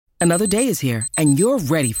Another day is here, and you're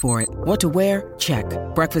ready for it. What to wear? Check.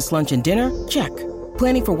 Breakfast, lunch, and dinner? Check.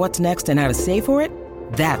 Planning for what's next and how to save for it?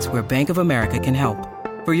 That's where Bank of America can help.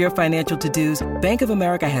 For your financial to-dos, Bank of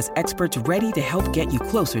America has experts ready to help get you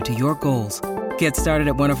closer to your goals. Get started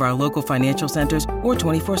at one of our local financial centers or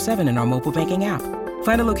 24/7 in our mobile banking app.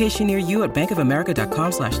 Find a location near you at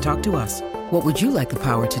bankofamerica.com/talktous. What would you like the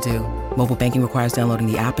power to do? Mobile banking requires downloading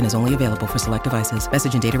the app and is only available for select devices.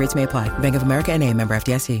 Message and data rates may apply. Bank of America N.A., member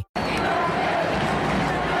FDIC.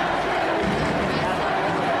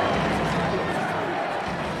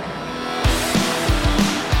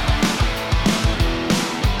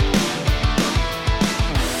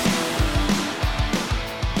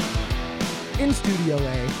 In Studio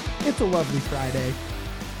A, it's a lovely Friday.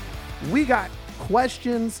 We got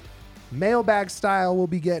questions, mailbag style we'll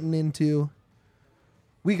be getting into.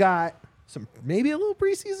 We got some, maybe a little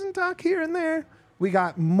preseason talk here and there. We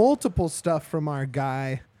got multiple stuff from our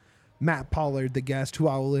guy, Matt Pollard, the guest, who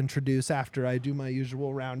I will introduce after I do my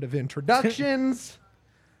usual round of introductions.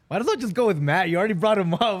 Why don't I just go with Matt? You already brought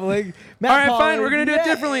him up. Like, Matt All right, Pollard, fine. We're going to do it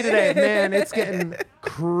differently today. Man, it's getting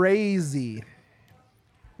crazy.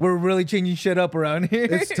 We're really changing shit up around here.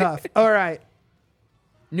 It's tough. All right.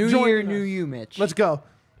 New Join year, us. new you, Mitch. Let's go.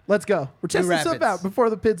 We're testing stuff Rapids. out before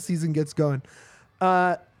the pid season gets going.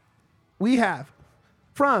 We have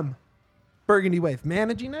from Burgundy Wave,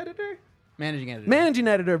 managing editor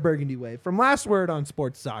of Burgundy Wave, from Last Word on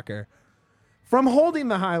Sports Soccer, from Holding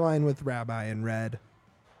the High Line with Rabbi and Red.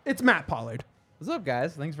 It's Matt Pollard. What's up,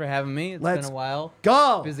 guys? Thanks for having me. It's Let's been a while.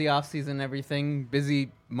 Go. Busy off-season and everything.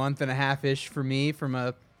 Busy month and a half-ish for me from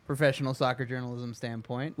a professional soccer journalism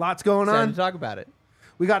standpoint. Lots going Excited on. to talk about it.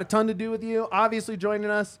 We got a ton to do with you. Obviously joining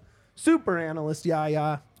us, super analyst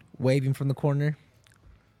Yaya. Waving from the corner.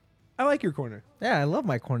 I like your corner. Yeah, I love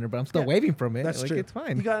my corner, but I'm still Yeah, waving from it. That's like, true. It's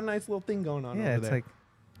fine. You got a nice little thing going on yeah, over it's there.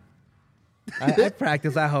 like I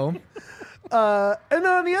practice at home. And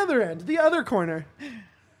on the other end, the other corner,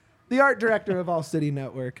 the art director of All City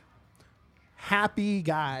Network, happy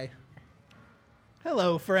guy,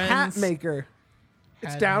 Hello, friends. hat maker.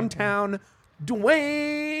 It's Hat downtown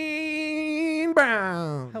Dwayne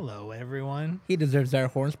Brown. Hello, everyone. He deserves our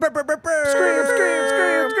horns. Scream.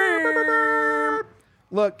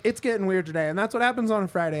 Look, it's getting weird today, and that's what happens on a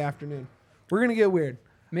Friday afternoon. We're going to get weird.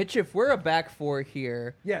 Mitch, if we're a back four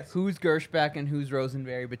here, Yes. who's Gershbeck and who's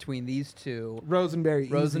Rosenberry between these two? Rosenberry.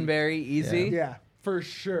 easy. Rosenberry, easy? Yeah, for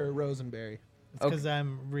sure, Rosenberry. It's because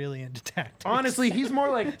I'm really into tactics. Honestly, he's more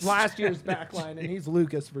like last year's backline, and he's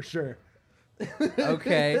Lucas for sure.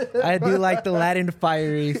 Okay. I do like the Latin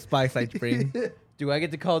fiery spice I bring. Do I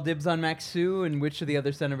get to call dibs on Maxu, and which of the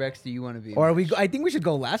other center backs do you want to be? Or are Mitch? I think we should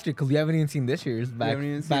go last year because we haven't even seen this year's back. You haven't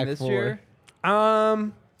even seen back this four. year?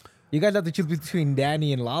 You guys have to choose between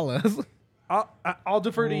Danny and Lala's. I'll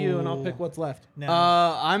defer to you, and I'll pick what's left. No.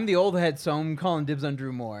 I'm the old head, so I'm calling dibs on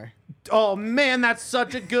Drew Moore. Oh man, that's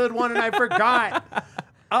such a good one, and I forgot.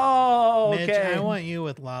 Oh, Mitch, okay. I want you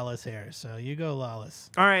with Lawless hair, so you go Lawless.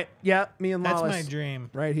 All right, yeah, me and That's Lawless. my dream.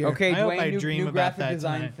 Right here. Okay, I hope Dwayne, I new, dream new about graphic that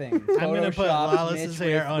design tonight. thing. I'm gonna put Photoshop Lawless's Mitch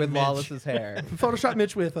hair on with Mitch. Lawless's hair. Photoshop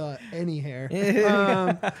Mitch with any hair.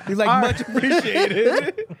 He's like, much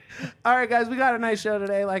appreciated. All right, guys, we got a nice show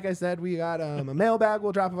today. Like I said, we got a mailbag.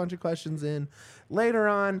 We'll drop a bunch of questions in later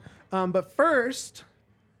on. But first,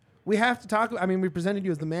 we have to talk. I mean, we presented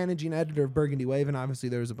you as the managing editor of Burgundy Wave, and obviously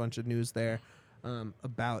there was a bunch of news there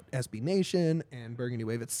about SB Nation and Burgundy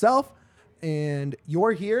Wave itself. And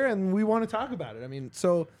you're here, and we want to talk about it. I mean,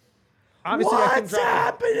 so obviously, What's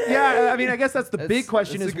happening? Yeah, I mean, I guess that's the big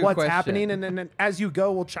question: that's is a good what's question. happening, and then as you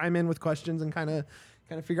go, we'll chime in with questions and kind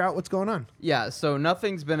of figure out what's going on. Yeah, so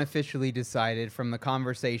nothing's been officially decided from the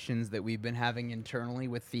conversations that we've been having internally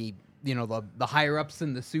with the higher ups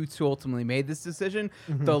and the suits who ultimately made this decision.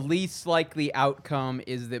 Mm-hmm. The least likely outcome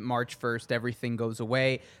is that March 1st, everything goes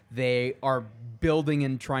away. They are building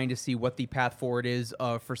and trying to see what the path forward is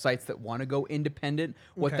for sites that want to go independent,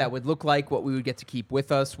 what Okay. that would look like, what we would get to keep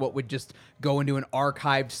with us, what would just go into an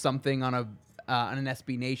archived something on an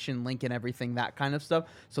SB Nation link and everything, that kind of stuff.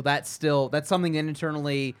 So that's something that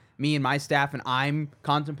internally me and my staff and I'm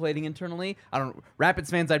contemplating internally. Rapids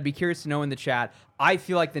fans, I'd be curious to know in the chat. I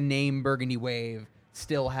feel like the name Burgundy Wave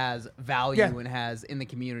still has value and has in the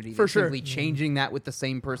community. For sure. Simply changing that with the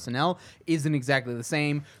same personnel isn't exactly the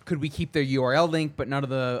same. Could we keep their URL link, but none of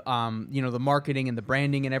the the marketing and the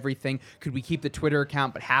branding and everything? Could we keep the Twitter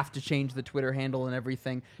account, but have to change the Twitter handle and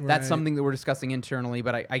everything? That's Right. something that we're discussing internally.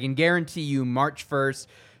 But I can guarantee you, March 1st,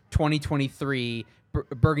 2023.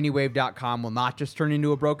 BurgundyWave.com will not just turn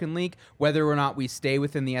into a broken link. Whether or not we stay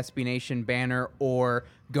within the SB Nation banner or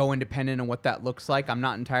go independent and what that looks like. I'm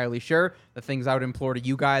not entirely sure. The things I would implore to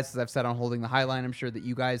you guys, as I've said on Holding the Highline, I'm sure that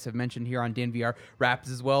you guys have mentioned here on DNVR Raps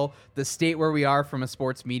as well, the state where we are from a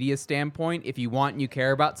sports media standpoint, if you want and you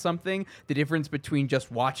care about something, the difference between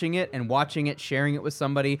just watching it and watching it, sharing it with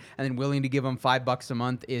somebody, and then willing to give them $5 a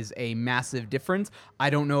month is a massive difference. I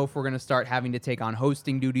don't know if we're going to start having to take on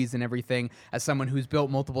hosting duties and everything. As someone who's built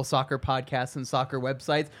multiple soccer podcasts and soccer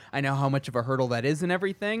websites, I know how much of a hurdle that is and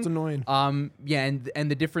everything. It's annoying. Yeah,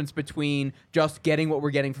 and the difference between just getting what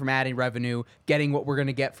we're getting from ad revenue, getting what we're going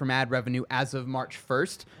to get from ad revenue as of March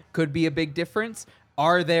 1st could be a big difference.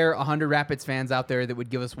 Are there 100 Rapids fans out there that would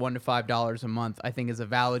give us $1 to $5 a month? I think is a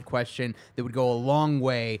valid question that would go a long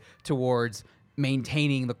way towards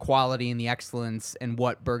maintaining the quality and the excellence and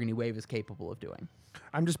what Burgundy Wave is capable of doing.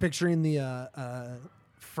 I'm just picturing the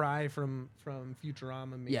Fry from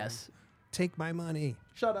Futurama. Meme. Yes. Take my money.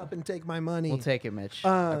 Shut up and take my money. We'll take it, Mitch.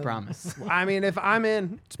 I promise. I mean, if I'm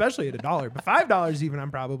in, especially at $1, but $5 even,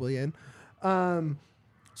 I'm probably in.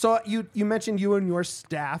 So you mentioned you and your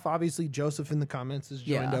staff. Obviously, Joseph in the comments has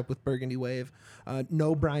joined up with Burgundy Wave.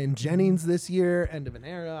 No Brian Jennings this year. End of an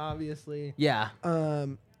era, obviously. Yeah.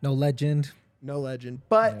 No legend. No legend.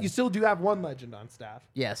 But you still do have one legend on staff.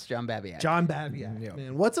 Yes, John Babiak. John Babiak.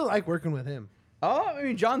 Man, what's it like working with him? Oh, I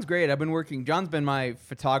mean, John's great. John's been my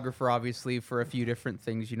photographer, obviously, for a few different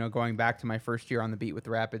things, going back to my first year on the beat with the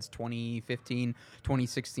Rapids, 2015,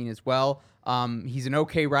 2016 as well. He's an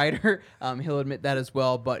okay writer. He'll admit that as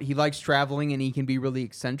well, but he likes traveling and he can be really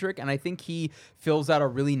eccentric. And I think he fills out a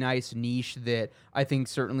really nice niche that I think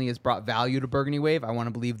certainly has brought value to Burgundy Wave. I want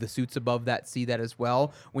to believe the suits above that see that as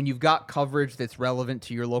well. When you've got coverage that's relevant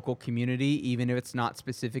to your local community, even if it's not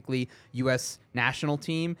specifically U.S. national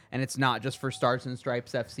team and it's not just for Stars and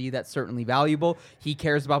Stripes FC, that's certainly valuable. He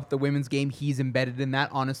cares about the women's game. He's embedded in that,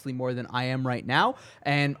 honestly, more than I am right now.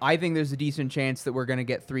 And I think there's a decent chance that we're going to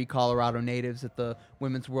get 3 Colorado natives at the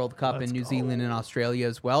Women's World Cup in New Zealand and Australia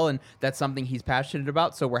as well, and that's something he's passionate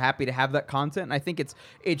about, so we're happy to have that content. And I think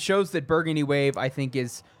it shows that Burgundy Wave, I think,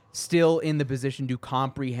 is still in the position to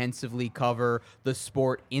comprehensively cover the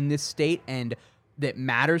sport in this state and that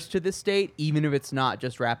matters to this state, even if it's not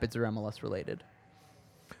just Rapids or MLS related.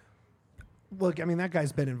 Look, I mean, that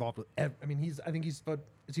guy's been involved with. I think he's.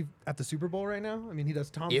 Is he at the Super Bowl right now? I mean, he does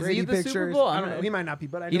Tom Is Brady he at the pictures. Super Bowl? I don't know. He might not be,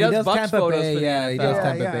 but I know He does Bucks Tampa photos Bay, for the yeah, he NFL. does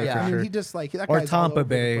Tampa Bay, I for mean, sure. he just that Or guy's Tampa all over the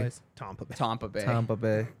Bay. place. Tampa Bay. Tampa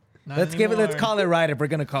Bay. Not Let's anymore. call it right if we're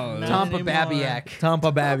gonna call it. Not Tampa anymore. Babiak.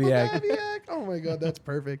 Tampa Babiak. Babiak. Oh my God, that's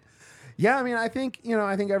perfect. Yeah, I mean, I think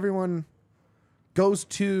everyone goes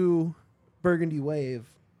to Burgundy Wave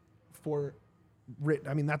for written.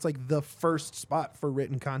 I mean, that's like the first spot for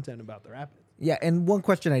written content about the Rapids. Yeah, and one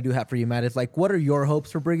question I do have for you, Matt, is like, what are your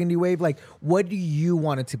hopes for Burgundy Wave? Like, what do you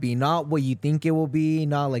want it to be? Not what you think it will be.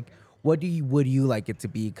 Not like, would you like it to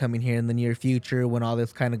be coming here in the near future when all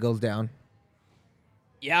this kind of goes down?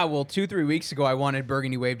 Yeah, well, 2-3 weeks ago, I wanted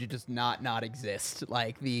Burgundy Wave to just not exist.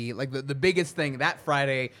 Like the biggest thing that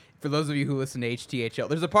Friday, for those of you who listen to HTHL,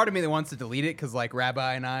 there's a part of me that wants to delete it because like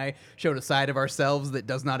Rabbi and I showed a side of ourselves that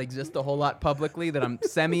does not exist a whole lot publicly that I'm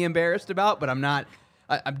semi-embarrassed about, but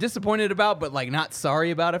I'm disappointed about, but like not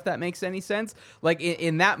sorry about, if that makes any sense. Like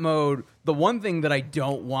in that mode, the one thing that I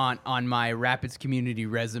don't want on my Rapids community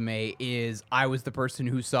resume is I was the person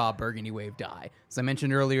who saw Burgundy Wave die. As I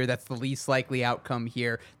mentioned earlier, that's the least likely outcome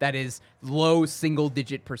here. That is low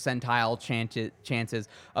single-digit percentile chances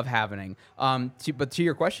of happening. But to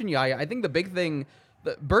your question, yeah, I think the big thing.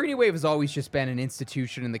 The Burgundy Wave has always just been an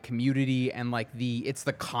institution in the community and like it's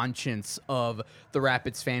the conscience of the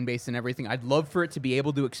Rapids fan base and everything. I'd love for it to be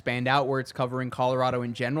able to expand out where it's covering Colorado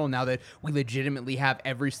in general now that we legitimately have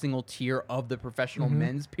every single tier of the professional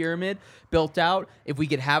men's pyramid built out. If we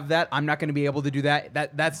could have that, I'm not going to be able to do that.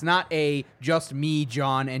 That's not a just me,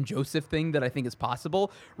 John, and Joseph thing that I think is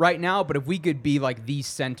possible right now. But if we could be like the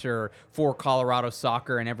center for Colorado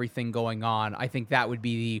soccer and everything going on, I think that would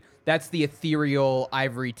be that's the ethereal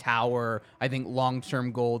ivory tower, I think,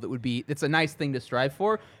 long-term goal that would be, it's a nice thing to strive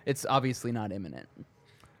for. It's obviously not imminent.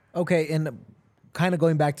 Okay, and kind of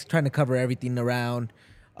going back to trying to cover everything around,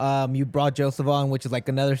 you brought Joseph on, which is like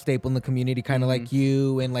another staple in the community, kind of like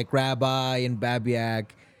you and like Rabbi and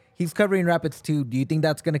Babiak. He's covering Rapids too. Do you think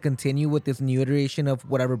that's going to continue with this new iteration of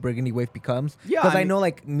whatever Burgundy Wave becomes? Yeah, Because I know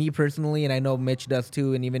like me personally, and I know Mitch does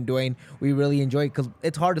too, and even Dwayne, we really enjoy it because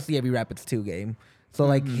it's hard to see every Rapids 2 game. So,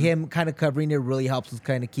 like, him kind of covering it really helps us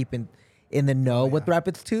kind of keep in the know with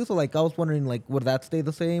Rapids, too. So, like, I was wondering, like, would that stay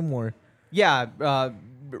the same or? Yeah,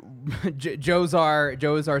 Joe's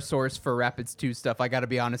our source for Rapids 2 stuff. I got to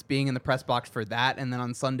be honest, being in the press box for that, and then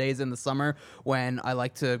on Sundays in the summer when I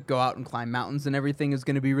like to go out and climb mountains and everything is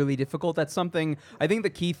going to be really difficult. That's something, I think the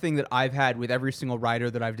key thing that I've had with every single writer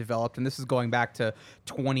that I've developed, and this is going back to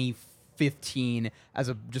 2015 as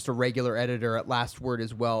just a regular editor at Last Word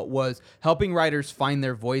as well, was helping writers find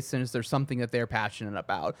their voice and is there something that they're passionate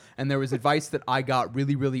about. And there was advice that I got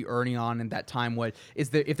really, really early on in that time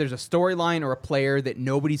is that if there's a storyline or a player that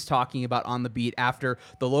nobody's talking about on the beat after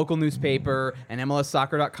the local newspaper and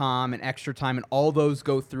MLSsoccer.com and Extra Time and all those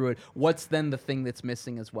go through it, what's then the thing that's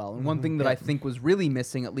missing as well? And one thing that I think was really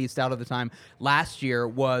missing, at least out of the time last year,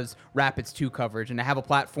 was Rapids 2 coverage, and to have a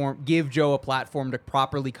platform, give Joe a platform to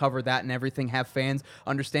properly cover that and everything, have fans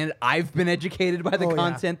understand it. I've been educated by the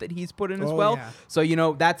content that he's put in as well. Yeah.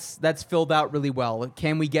 So, that's filled out really well.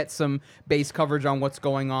 Can we get some base coverage on what's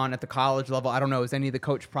going on at the college level? I don't know. Is any of the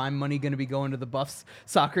Coach Prime money going to be going to the Buffs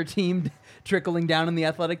soccer team, trickling down in the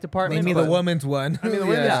athletic department? Maybe the women's one. I mean, the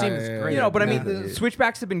women's team is great. The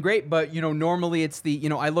switchbacks have been great, but, normally it's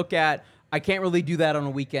I look at, I can't really do that on a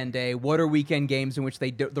weekend day. What are weekend games in which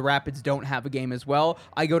the Rapids don't have a game as well?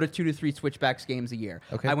 I go to 2 to 3 switchbacks games a year.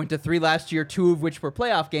 Okay. I went to 3 last year, 2 of which were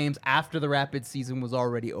playoff games after the Rapids season was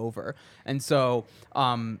already over. And so,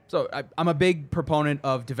 I'm a big proponent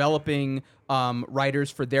of developing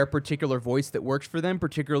writers for their particular voice that works for them,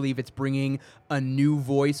 particularly if it's bringing a new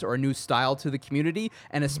voice or a new style to the community,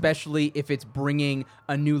 and especially if it's bringing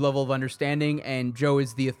a new level of understanding. And Joe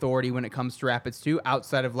is the authority when it comes to Rapids 2,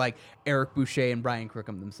 outside of like Eric Boucher and Brian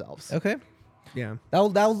Crookham themselves. Okay. Yeah. That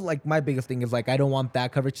was like my biggest thing is like I don't want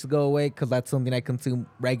that coverage to go away because that's something I consume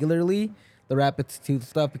regularly. The Rapids 2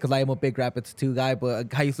 stuff, because I am a big Rapids 2 guy,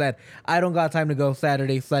 but how you said, I don't got time to go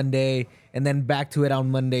Saturday, Sunday, and then back to it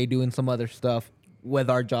on Monday doing some other stuff with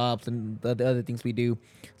our jobs and the other things we do.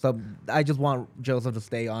 So I just want Joseph to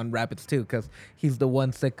stay on Rapids 2 because he's the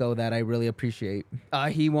one sicko that I really appreciate.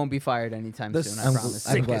 He won't be fired anytime soon, I promise.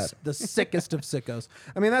 The sickest of sickos.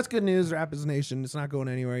 I mean, that's good news, Rapids Nation. It's not going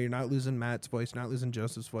anywhere. You're not losing Matt's voice. You're not losing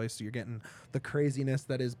Joseph's voice. You're getting the craziness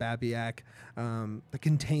that is Babiak, the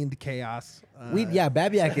contained chaos.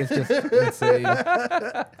 Babiak is just insane.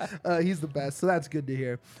 He's the best, so that's good to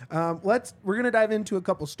hear. We're going to dive into a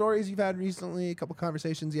couple stories you've had recently, a couple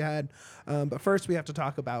conversations you had. But first, we have to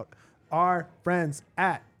talk about our friends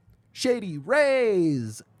at Shady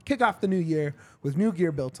Rays. Kick off the new year with new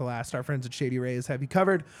gear built to last. Our friends at Shady Rays have you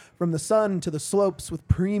covered from the sun to the slopes with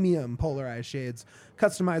premium polarized shades,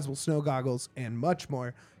 customizable snow goggles, and much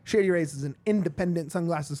more. Shady Rays is an independent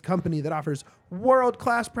sunglasses company that offers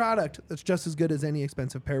world-class product that's just as good as any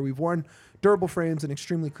expensive pair we've worn, durable frames, and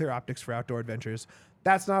extremely clear optics for outdoor adventures.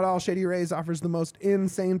 That's not all. Shady Rays offers the most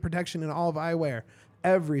insane protection in all of eyewear.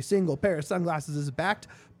 Every single pair of sunglasses is backed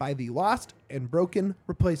by the lost and broken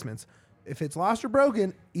replacements. If it's lost or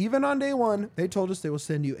broken, even on day one, they told us they will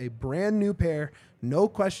send you a brand new pair, no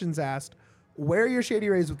questions asked. Wear your Shady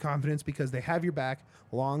Rays with confidence because they have your back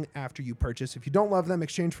long after you purchase. If you don't love them,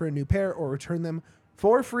 exchange for a new pair or return them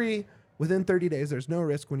for free within 30 days. There's no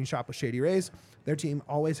risk when you shop with Shady Rays. Their team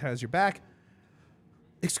always has your back.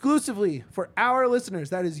 Exclusively for our listeners,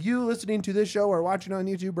 that is you listening to this show or watching on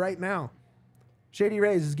YouTube right now, Shady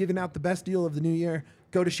Rays is giving out the best deal of the new year.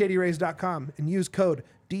 Go to shadyrays.com and use code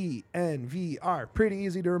DNVR. Pretty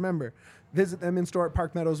easy to remember. Visit them in store at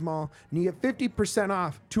Park Meadows Mall, and you get 50%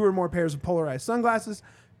 off 2 or more pairs of polarized sunglasses.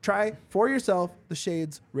 Try for yourself the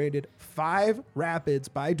shades rated 5 Rapids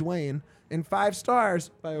by Dwayne and 5 stars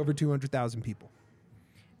by over 200,000 people.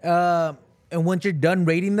 And once you're done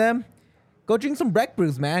rating them, go drink some Breck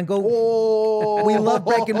Brews, man. We love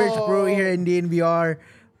Breckenridge Brewery here in DNVR.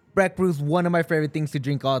 Breck Brew's one of my favorite things to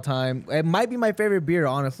drink all the time. It might be my favorite beer,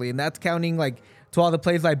 honestly, and that's counting like to all the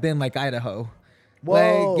places I've been, like Idaho.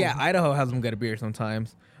 Whoa. Idaho has some good beer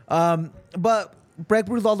sometimes. But Breck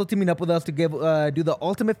Brew's also teaming up with us to do the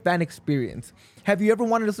ultimate fan experience. Have you ever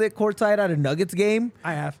wanted to sit courtside at a Nuggets game?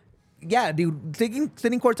 I have. Yeah, dude, sitting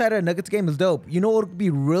courtside at a Nuggets game is dope. You know what would be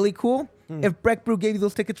really cool? If Breck Brew gave you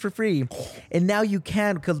those tickets for free. And now you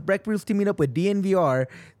can, because Breck Brew's teaming up with DNVR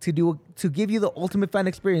to give you the ultimate fan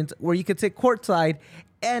experience where you could sit courtside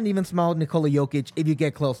and even smell Nikola Jokic if you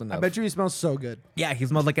get close enough. I bet you he smells so good. Yeah, he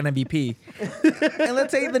smells like an MVP. And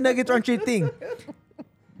let's say the Nuggets aren't your thing.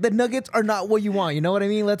 The Nuggets are not what you want, you know what I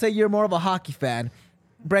mean? Let's say you're more of a hockey fan.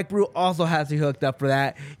 Breck Brew also has you hooked up for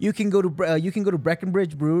that. You can go to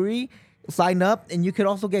Breckenridge Brewery, sign up, and you could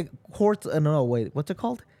also get what's it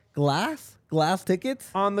called? glass tickets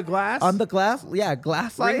On the glass? on the glass. Yeah,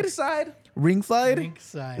 glass side, ringside? ringside.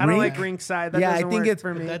 Ringside. I don't like ringside. That Yeah, I doesn't think work it's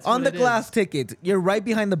for me. That's on what the it glass is. tickets. You're right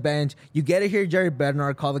behind the bench. You get to hear Jerry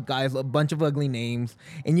Bednar call the guys a bunch of ugly names,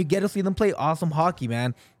 and you get to see them play awesome hockey,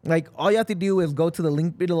 man. Like, all you have to do is go to the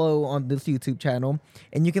link below on this YouTube channel,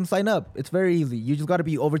 and you can sign up. It's very easy. You just got to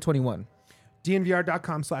be over 21.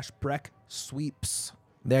 DNVR.com/Breck sweeps.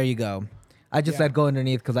 There you go. I just Yeah. said go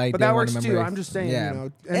underneath because I But didn't that want works to too. remember. I'm just saying, Yeah. you know,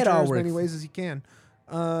 It enter all as many works. ways as you can.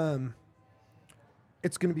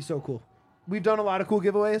 It's going to be so cool. We've done a lot of cool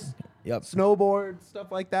giveaways. Yep. Snowboard,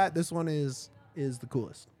 stuff like that. This one is the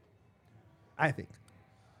coolest, I think.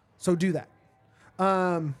 So do that.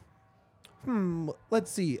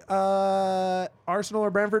 Let's see. Arsenal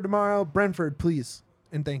or Brentford tomorrow? Brentford, please.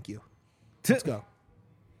 And thank you. Let's go.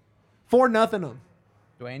 4-0 them.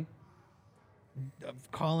 Dwayne?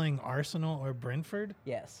 Of calling Arsenal or Brentford?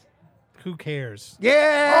 Yes. Who cares?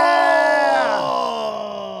 Yeah!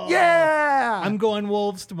 Oh! Yeah! I'm going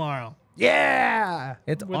Wolves tomorrow. yeah!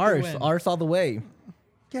 It's With the arse. win. Arse all the way.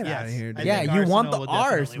 Get Yes. out of here, dude. I Yeah, think you want Arsenal the will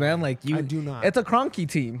arse, definitely man. win. Like you I do not. It's a cronky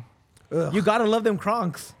team. Ugh. You gotta love them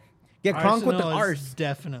cronks. Get cronk with the Arsenal is arse.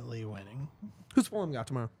 definitely winning. Who's Fulham got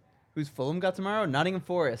tomorrow? Who's Fulham got tomorrow? Nottingham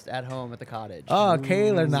Forest at home at the Cottage. Oh,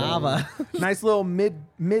 Kaylor Nava. Nice little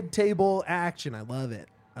mid-table action. I love it.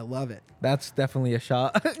 I love it. That's definitely a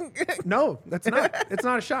shot. No, that's not. It's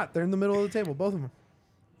not a shot. They're in the middle of the table, both of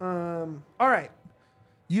them. All right.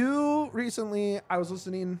 You recently, I was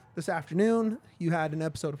listening this afternoon. You had an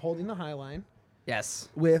episode of Holding the High Line Yes.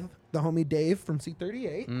 with the homie Dave from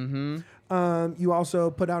C38. Mm-hmm. You also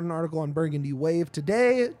put out an article on Burgundy Wave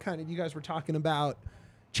today. Kind of, you guys were talking about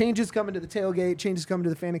changes coming to the tailgate, changes coming to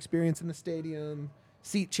the fan experience in the stadium,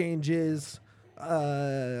 seat changes,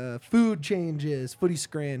 food changes, footy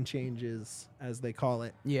scran changes, as they call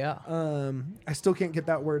it. Yeah. I still can't get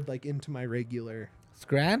that word like into my regular.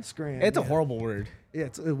 Scran? Scran, It's a yeah. horrible word. Yeah,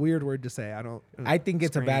 it's a weird word to say. I think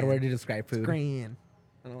it's a bad Scran. word to describe food. Scran.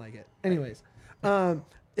 I don't like it. Anyways, Dwayne,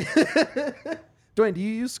 do you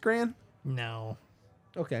use scran? No,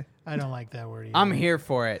 Okay. I don't like that word either. I'm here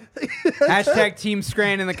for it. Hashtag Team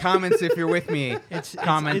Scran in the comments if you're with me,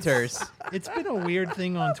 commenters. It's been a weird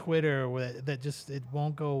thing on Twitter that just it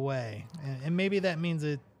won't go away, and maybe that means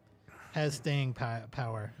it has staying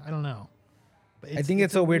power. I don't know. But I think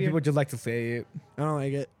it's so weird people just like to say it. I don't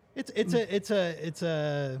like it. It's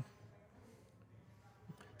a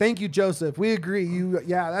Thank you, Joseph. We agree.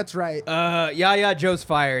 Yeah, that's right. Yeah, Joe's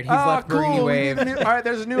fired. He's left Burgundy cool. Wave. All right,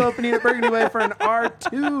 there's a new opening at Burgundy Wave for an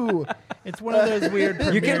R2. it's one of those weird.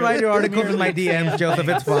 You can Premier- write your articles Premier in my League DMs, fan Joseph.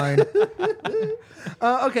 things. It's fine.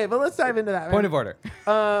 Okay, but let's dive into that. Point man. of order.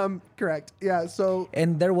 Correct. Yeah, so,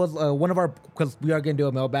 And there was one of our, because we are going to do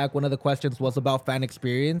a mailbag, one of the questions was about fan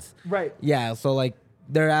experience. right. Yeah, so like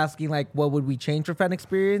they're asking like what would we change for fan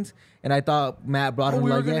experience? And I thought Matt brought Oh, him we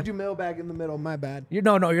were like, going to yeah. do mailbag in the middle. My bad.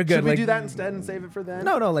 No, you're good. Should we like, do that instead and save it for then?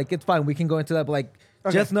 No, like it's fine. We can go into that, but like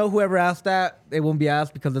Okay. just know whoever asked that, it won't be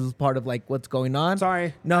asked because this is part of like what's going on. Sorry.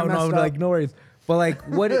 I No, messed like up. no worries. But like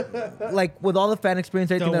what, like with all the fan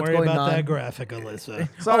experience, everything Don't that's worry going about on. that graphic, Alyssa.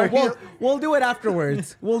 Sorry. We'll do it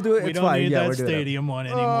afterwards. We'll do it. We It's don't fine. need Yeah, that we're doing it. stadium one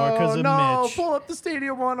anymore because of no, Mitch. pull up the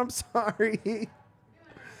stadium one. I'm sorry.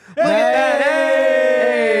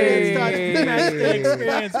 Hey! Let's talk match day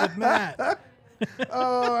experience with Matt.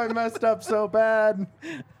 Oh, I messed up so bad.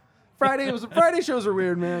 Friday shows are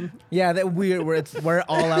weird, man. Yeah, that we're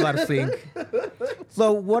all out of sync.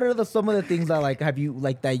 So, what are some of the things that like have you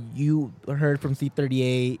like that you heard from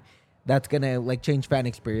C38 that's gonna like change fan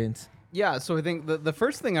experience? Yeah, so I think the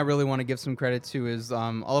first thing I really want to give some credit to is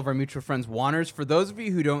all of our mutual friends, Wanners. For those of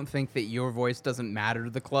you who don't think that your voice doesn't matter to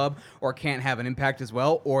the club or can't have an impact as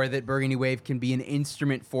well, or that Burgundy Wave can be an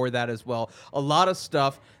instrument for that as well, a lot of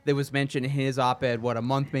stuff that was mentioned in his op-ed, a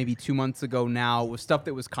month, maybe 2 months ago now, was stuff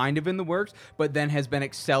that was kind of in the works, but then has been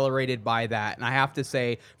accelerated by that. And I have to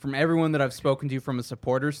say, from everyone that I've spoken to from a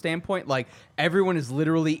supporter standpoint, like everyone is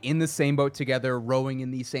literally in the same boat together, rowing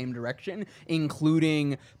in the same direction,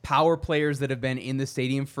 including power players that have been in the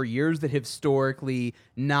stadium for years that have historically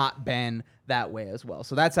not been that way as well.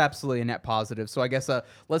 So that's absolutely a net positive. So I guess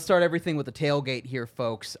let's start everything with the tailgate here,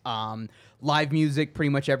 folks. Live music pretty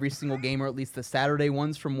much every single game, or at least the Saturday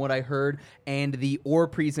ones from what I heard, and the OR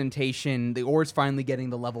presentation. The OR is finally getting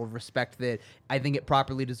the level of respect that I think it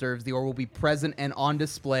properly deserves. The OR will be present and on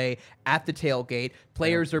display at the tailgate.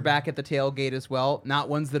 Players are back at the tailgate as well, not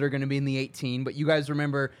ones that are going to be in the 18, but you guys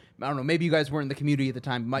remember, I don't know, maybe you guys weren't in the community at the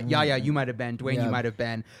time. Yeah, you might have been. Dwayne, Yeah. you might have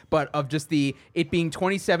been. But of just it being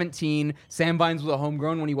 2017, Sam Vines was a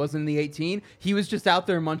homegrown when he wasn't in the 18. He was just out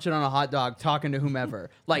there munching on a hot dog, talking to whomever.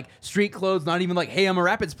 Like street clothes clothes, not even like, hey, I'm a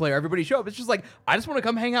Rapids player, everybody show up. It's just like, I just want to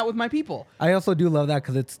come hang out with my people. I also do love that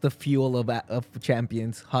because it's the fuel of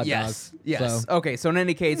champions, hot dogs. Yes. So. Okay, so in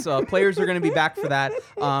any case, players are going to be back for that.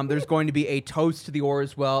 There's going to be a toast to the oar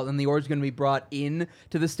as well, and the oar is going to be brought in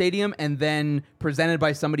to the stadium and then presented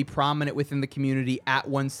by somebody prominent within the community at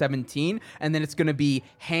 117, and then it's going to be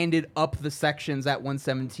handed up the sections at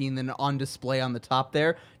 117, then on display on the top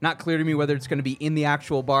there. Not clear to me whether it's going to be in the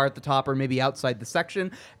actual bar at the top or maybe outside the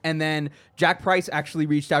section. And then Jack Price actually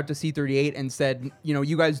reached out to C38 and said,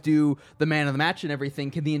 you guys do the man of the match and everything.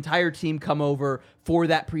 Can the entire team come over for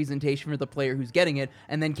that presentation for the player who's getting it?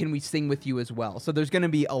 And then can we sing with you as well? So there's going to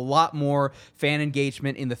be a lot more fan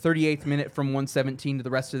engagement in the 38th minute from 117 to the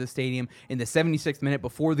rest of the stadium, in the 76th minute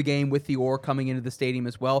before the game with the oar coming into the stadium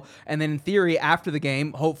as well. And then in theory, after the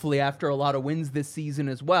game, hopefully after a lot of wins this season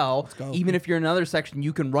as well, even if you're in another section,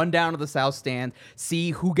 you can run down to the south stand,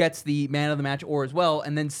 see who gets the man of the match oar as well,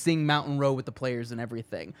 and then sing Mountain Row with the players and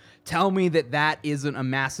everything. Tell me that isn't a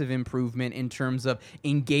massive improvement in terms of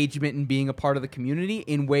engagement and being a part of the community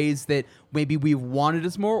in ways that maybe we've wanted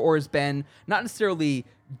as more, or has been not necessarily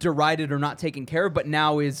derided or not taken care of, but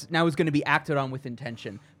now is going to be acted on with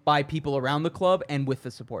intention by people around the club and with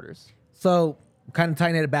the supporters. So kind of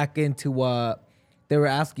tying it back into what they were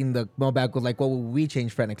asking, the mailbag was like, what would we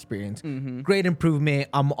change fan experience? Mm-hmm. Great improvement.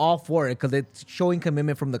 I'm all for it because it's showing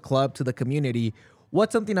commitment from the club to the community.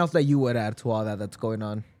 What's something else that you would add to all that's going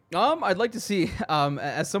on? I'd like to see,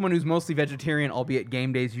 as someone who's mostly vegetarian, albeit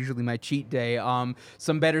game day is usually my cheat day,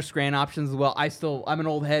 some better Scran options as well. I'm an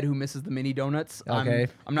old head who misses the mini donuts. Okay.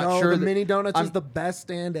 I'm not sure. The mini donuts is the best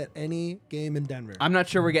stand at any game in Denver. I'm not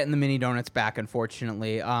sure we're getting the mini donuts back,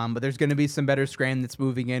 unfortunately. But there's going to be some better Scran that's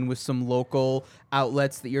moving in with some local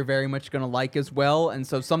outlets that you're very much going to like as well. And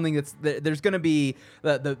so something there's going to be,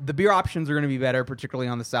 the beer options are going to be better, particularly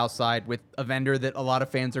on the south side, with a vendor that a lot of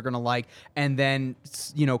fans are going to like. And then,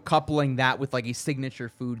 coupling that with like a signature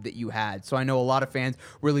food that you had. So I know a lot of fans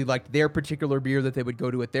really liked their particular beer that they would go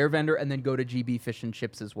to at their vendor and then go to GB Fish and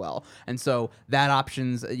Chips as well. And so that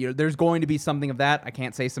options, there's going to be something of that. I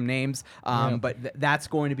can't say some names, but that's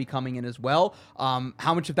going to be coming in as well.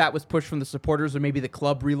 How much of that was pushed from the supporters or maybe the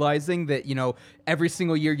club realizing that, every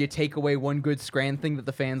single year you take away one good Scran thing that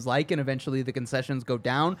the fans like and eventually the concessions go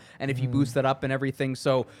down. And if you boost that up and everything.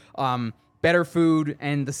 So, better food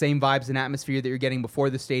and the same vibes and atmosphere that you're getting before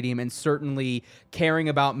the stadium, and certainly caring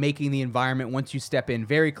about making the environment once you step in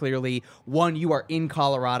very clearly. One, you are in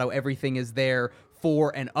Colorado. Everything is there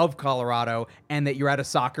for and of Colorado, and that you're at a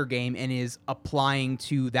soccer game and is applying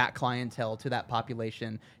to that clientele, to that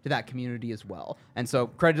population, to that community as well. And so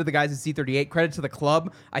credit to the guys at C38, credit to the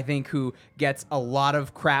club, I think, who gets a lot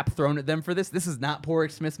of crap thrown at them for this. This is not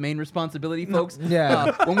Porrick Smith's main responsibility, folks. No.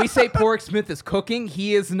 Yeah. When we say Porrick Smith is cooking,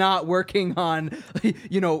 he is not working on,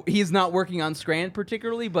 he's not working on Scran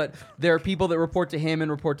particularly, but there are people that report to him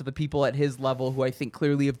and report to the people at his level who I think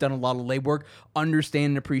clearly have done a lot of legwork,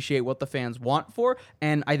 understand and appreciate what the fans want for,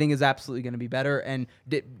 and I think is absolutely going to be better. And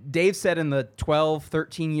Dave said in the 12,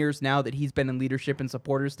 13 years now that he's been in leadership and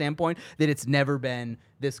supporters standpoint that it's never been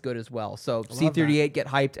this good as well. So C38 get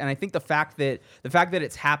hyped, and I think the fact that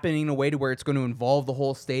it's happening in a way to where it's going to involve the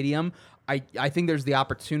whole stadium, I think there's the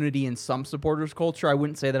opportunity in some supporters culture. I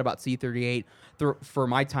wouldn't say that about C38 for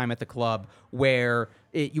my time at the club, where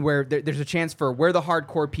there's a chance for we're the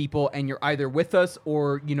hardcore people and you're either with us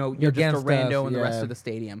or you're just a rando in the rest of the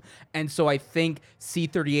stadium. And so I think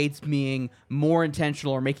C38's being more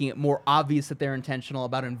intentional or making it more obvious that they're intentional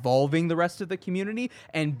about involving the rest of the community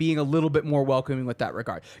and being a little bit more welcoming with that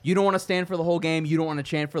regard. You don't want to stand for the whole game. You don't want to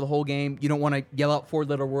chant for the whole game. You don't want to yell out 4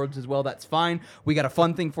 letter words as well. That's fine. We got a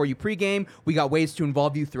fun thing for you pregame. We got ways to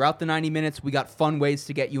involve you throughout the 90 minutes. We got fun ways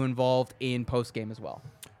to get you involved in postgame as well.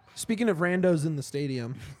 Speaking of randos in the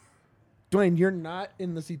stadium, Dwayne, you're not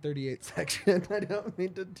in the C38 section. I don't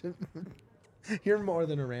mean to you're more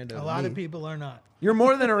than a rando. A lot of people are not. You're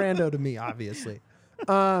more than a rando to me, obviously.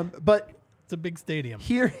 But it's a big stadium.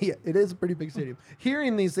 It is a pretty big stadium.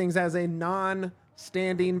 Hearing these things as a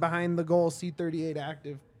non-standing behind the goal C38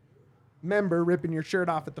 active member ripping your shirt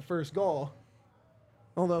off at the first goal.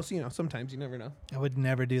 Although, sometimes you never know. I would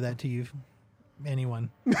never do that to you. Anyone.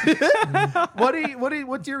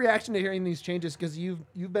 What's your reaction to hearing these changes? Because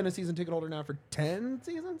you've been a season ticket holder now for 10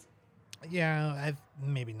 seasons. Yeah, I've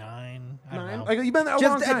maybe 9. I don't know. Like, you've been there a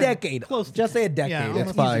long Just time. a decade. Close to Just say a 10. decade. Yeah, It's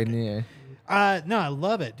almost fine. easy. Yeah. No, I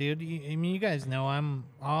love it, dude. You guys know I'm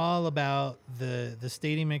all about the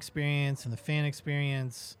stadium experience and the fan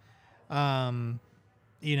experience.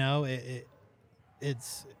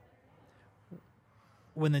 It's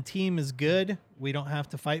when the team is good, we don't have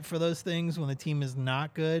to fight for those things. When the team is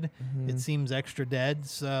not good, it seems extra dead.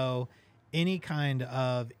 So any kind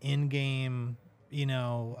of in-game,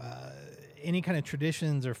 any kind of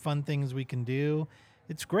traditions or fun things we can do,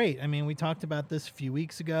 it's great. I mean, we talked about this a few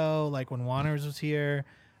weeks ago, like when Wanners was here.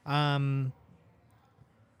 I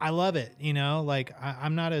love it. Like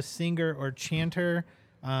I'm not a singer or chanter.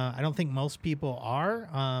 I don't think most people are,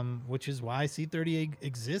 which is why C38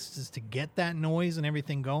 exists, is to get that noise and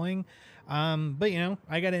everything going. But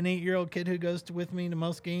I got an 8-year-old kid who goes with me to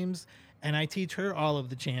most games, and I teach her all of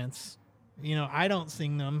the chants. I don't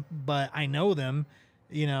sing them, but I know them.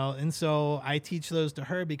 And so I teach those to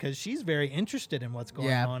her because she's very interested in what's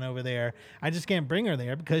going on over there. I just can't bring her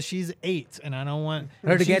there because she's 8, and I don't want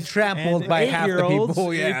her to get trampled by half the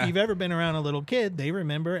people. Yeah. If you've ever been around a little kid, they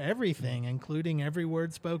remember everything, including every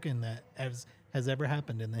word spoken that has ever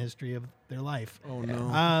happened in the history of their life. Oh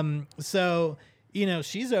no. So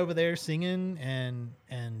she's over there singing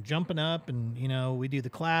and jumping up, and we do the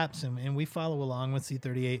claps, and we follow along with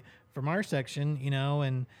C38 from our section,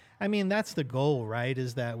 and I mean, that's the goal, right?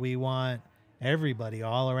 Is that we want everybody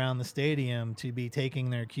all around the stadium to be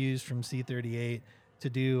taking their cues from C38 to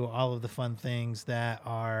do all of the fun things that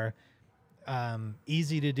are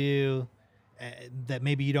easy to do, that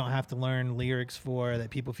maybe you don't have to learn lyrics for,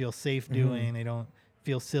 that people feel safe doing. They don't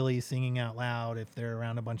feel silly singing out loud if they're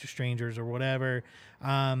around a bunch of strangers or whatever.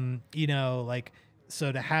 So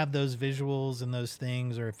to have those visuals and those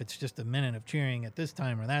things, or if it's just a minute of cheering at this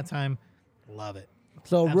time or that time, love it.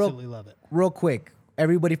 So absolutely love it. Real quick,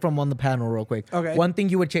 everybody from on the panel, real quick. Okay. One thing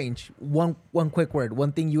you would change. One quick word.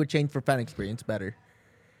 One thing you would change for fan experience better.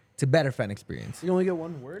 To better fan experience. You only get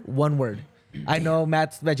one word? One word. I know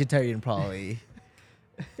Matt's vegetarian probably.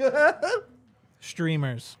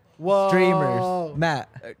 Streamers. Whoa. Streamers. Matt.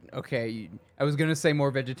 Okay, I was gonna say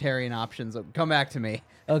more vegetarian options. Come back to me.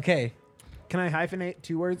 Okay. Can I hyphenate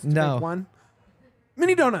 2 words to No. make one?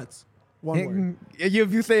 Mini donuts. One word.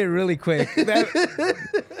 If you say it really quick.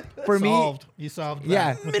 For Solved. You solved that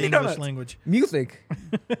Yeah. with Mini the English donuts. language. music.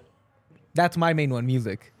 That's my main one,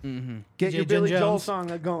 music. Get DJ your Billy Jim Joel Jones.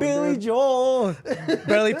 song going. Billy dude. Joel.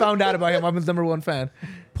 Barely found out about him. I'm his #1 fan.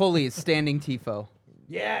 Pulleys, standing tifo.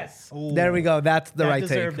 Yes. Ooh, There we go. That's the that right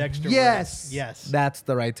deserved take. extra Yes. work. Yes. That's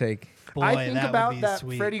the right take. Boy, I think that about would be that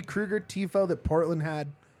sweet. Freddie Krueger tifo that Portland had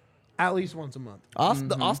at least once a month.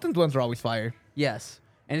 The Austin's ones are always fire. Yes,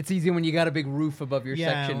 and it's easy when you got a big roof above your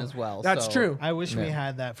Yeah, section as well. That's so- true. I wish we Yeah.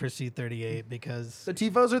 had that for C38 because The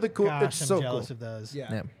tifos are the cool. gosh, it's I'm so jealous cool. of those.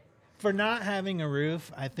 Yeah. Yeah. For not having a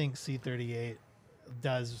roof, I think C38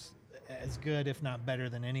 does as good, if not better,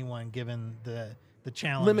 than anyone, given the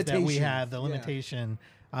challenge that we Limitations. have, the Yeah. limitation.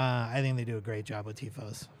 I think they do a great job with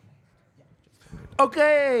tifos.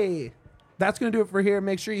 Okay. That's going to do it for here.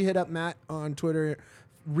 Make sure you hit up Matt on Twitter.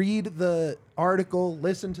 Read the article.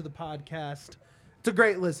 Listen to the podcast. It's a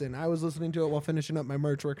great listen. I was listening to it while finishing up my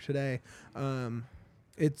merch work today.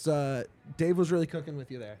 It's Dave was really cooking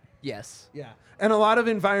with you there. Yes. Yeah. And a lot of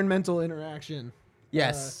environmental interaction.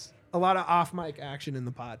 Yes. A lot of off mic action in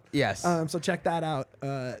the pod. Yes. So check that out.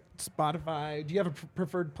 Spotify. Do you have a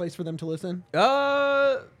preferred place for them to listen?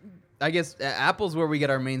 I guess Apple's where we get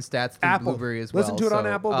our main stats through Apple. Blueberry as well. Listen to it on so,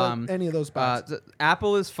 Apple, but any of those spots.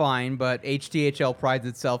 Apple is fine, but HTHL prides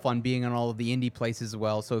itself on being on all of the indie places as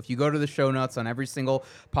well. So if you go to the show notes on every single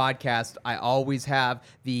podcast, I always have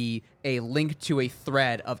a link to a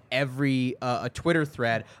thread of every a Twitter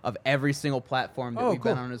thread of every single platform that we've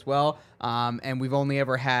been on as well. And we've only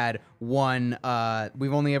ever had one.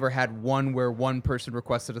 We've only ever had one where one person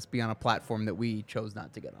requested us be on a platform that we chose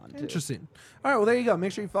not to get on. Interesting. All right, well, there you go.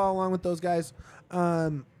 Make sure you follow along with those guys.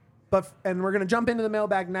 And we're gonna jump into the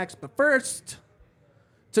mailbag next. But first,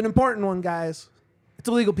 it's an important one, guys. It's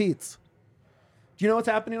Illegal Pete's. Do you know what's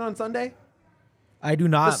happening on Sunday? I do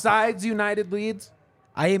not. Besides United Leeds,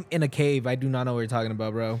 I am in a cave. I do not know what you're talking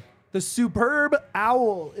about, bro. the Superb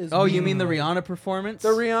Owl is. Oh, you being mean the played. Rihanna performance? The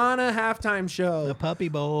Rihanna halftime show. The Puppy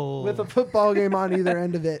Bowl. With a football game on either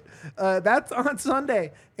end of it. That's on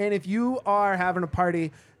Sunday. And if you are having a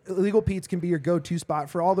party, Illegal Pete's can be your go-to spot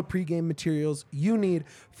for all the pregame materials you need.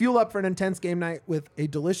 Fuel up for an intense game night with a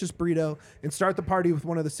delicious burrito and start the party with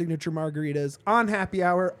one of the signature margaritas on happy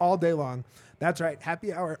hour all day long. That's right,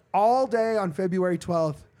 happy hour all day on February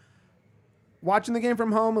 12th. Watching the game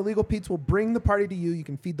from home, Illegal Pete's will bring the party to you. You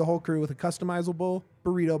can feed the whole crew with a customizable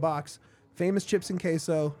burrito box, famous chips and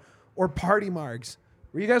queso, or party margs.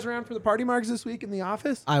 Were you guys around for the party margs this week in the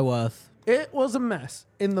office? I was. It was a mess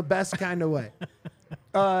in the best kind of way.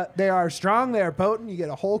 They are strong. They are potent. You get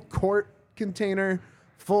a whole quart container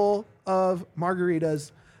full of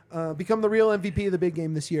margaritas. Become the real MVP of the big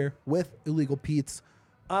game this year with Illegal Pete's.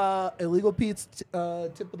 Illegal Pete's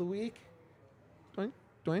tip of the week.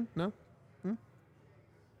 Dwayne? No?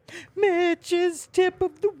 Mitch's tip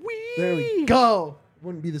of the week. There we go.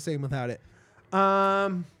 Wouldn't be the same without it.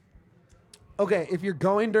 Okay, if you're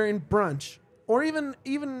going during brunch or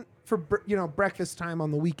even for breakfast time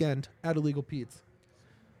on the weekend at Illegal Pete's,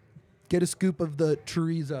 get a scoop of the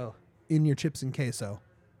chorizo in your chips and queso.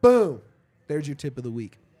 Boom. There's your tip of the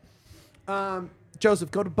week.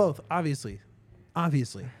 Joseph, go to both, obviously.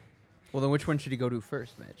 Well, then which one should you go to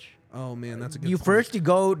first, Mitch? Oh, man, that's a good You point. first you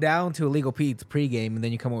go down to Illegal Pete's pregame, and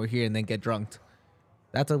then you come over here and then get drunked.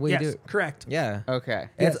 That's the way you do Yes, it. correct. Yeah. Okay.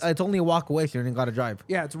 Yes. It's only a walk away, so you don't got to drive.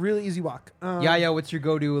 Yeah, it's a really easy walk. Yeah. What's your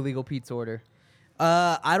go-to illegal pizza order?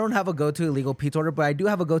 I don't have a go-to Illegal Pete's order, but I do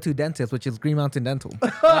have a go-to dentist, which is Green Mountain Dental.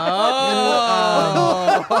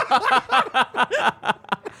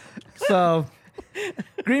 So,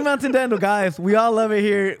 Green Mountain Dental, guys, we all love it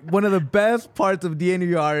here. One of the best parts of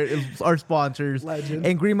DNVR is our sponsors. Legend.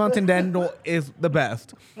 And Green Mountain Dental is the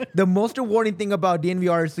best. The most rewarding thing about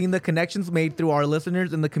DNVR is seeing the connections made through our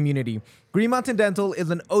listeners in the community. Green Mountain Dental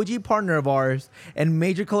is an OG partner of ours and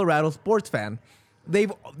major Colorado sports fan.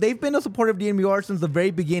 They've been a supporter of DNVR since the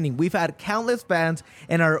very beginning. We've had countless fans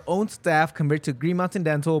and our own staff convert to Green Mountain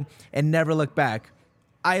Dental and never look back.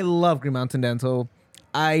 I love Green Mountain Dental.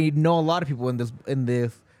 I know a lot of people in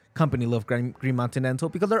this company love Green Mountain Dental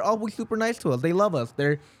because they're always super nice to us. They love us.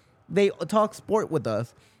 They talk sport with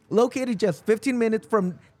us. Located just 15 minutes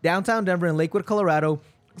from downtown Denver in Lakewood, Colorado,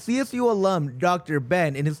 CSU alum Dr.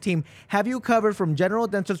 Ben and his team have you covered from general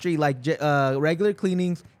dentistry like regular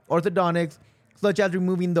cleanings, orthodontics, such as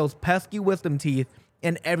removing those pesky wisdom teeth,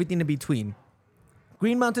 and everything in between.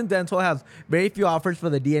 Green Mountain Dental has very few offers for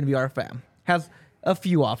the DNVR fam. Has a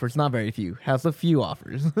few offers, not very few. Has a few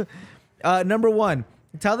offers. Number one,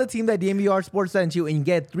 tell the team that DNVR Sports sent you and you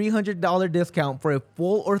get $300 discount for a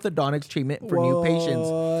full orthodontics treatment for new patients.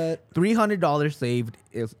 $300 saved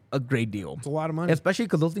is a great deal. It's a lot of money. Especially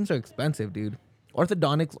because those things are expensive, dude.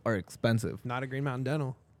 Orthodontics are expensive. Not a Green Mountain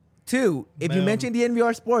Dental. 2, if you Boom. mention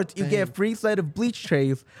DNVR Sports, you get a free set of bleach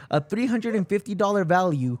trays, a $350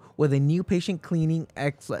 value with a new patient cleaning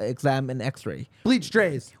exam and x-ray. Bleach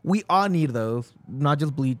trays. We all need those, not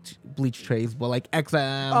just bleach trays, but like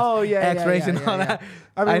exams, x-rays and all that.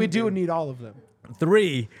 I mean, we do need all of them.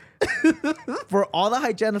 3, for all the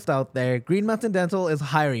hygienists out there, Green Mountain Dental is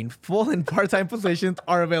hiring. Full and part-time positions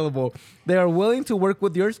are available. They are willing to work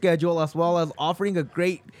with your schedule as well as offering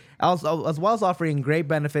great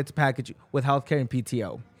benefits package with healthcare and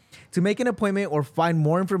PTO. To make an appointment or find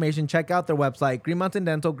more information, check out their website,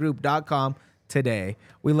 greenmountaindentalgroup.com today.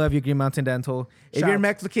 We love you, Green Mountain Dental. If Shout you're out.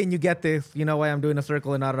 Mexican, you get this. You know why I'm doing a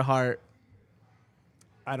circle and not a heart.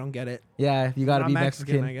 I don't get it. Yeah, you got to Not be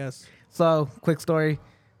Mexican, Mexican. I guess. So, quick story.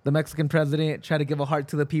 The Mexican president tried to give a heart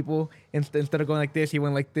to the people. Instead of going like this, he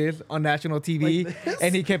went like this on national TV. Like this?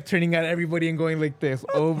 And he kept turning at everybody and going like this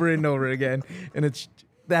over and over again. And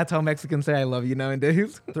that's how Mexicans say I love you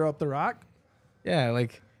nowadays. Throw up the rock. Yeah,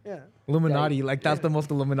 like Yeah. Illuminati. Yeah. Like that's the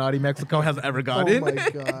most Illuminati Mexico has ever Oh gotten. my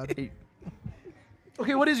god.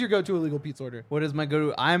 Okay, what is your go-to illegal pizza order? What is my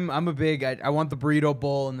go-to? I'm a big. I want the burrito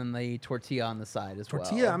bowl and then the tortilla on the side as well.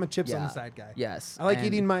 Tortilla. I'm a chips on the side guy. Yes. I like and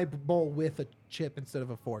eating my bowl with a chip instead of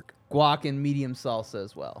a fork. guac and medium salsa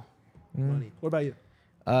as well. Money. What about you?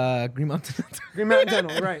 Green Mountain. Green Mountain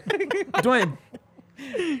Dental, right? Dwayne,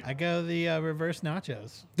 I go the reverse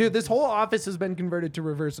nachos. dude, this whole office has been converted to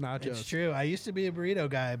reverse nachos. It's true. I used to be a burrito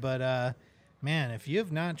guy, but man, if you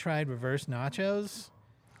have not tried reverse nachos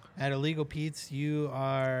at Illegal Pete's, you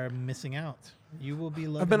are missing out. You will be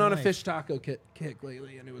loving I've been on a life. fish taco kick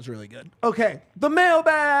lately, and it was really good. Okay, the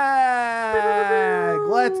mailbag.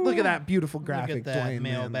 Let's look at that beautiful graphic. Look at that Dwayne,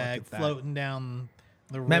 man. mailbag Look at that. floating down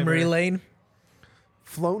the river. Memory lane.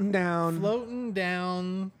 Floating down. Floating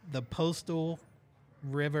down the postal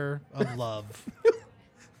river of love.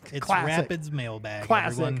 It's Classic. Rapids mailbag.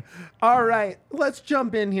 Classic. Everyone. All right, let's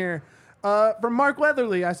jump in here. From Mark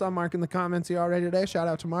Weatherly, I saw Mark in the comments here already today. Shout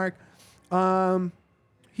out to Mark.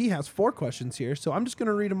 He has 4 questions here, so I'm just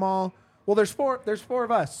gonna read them all. Well, there's four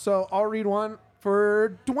of us, so I'll read one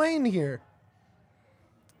for Dwayne here.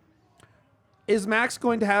 Is Max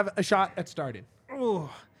going to have a shot at starting? Ooh.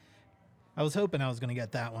 I was hoping I was going to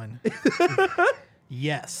get that one.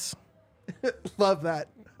 Yes. Love that.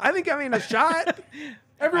 I mean, a shot.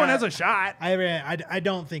 Everyone has a shot. I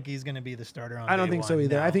don't think he's going to be the starter on I don't day think so one,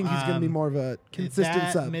 either. no. I think he's going to be more of a consistent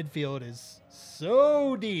that sub. midfield is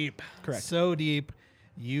so deep. Correct. So deep,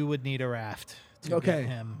 you would need a raft to Okay. get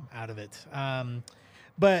him out of it.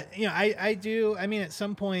 But, you know, I do. I mean, at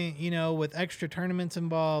some point, you know, with extra tournaments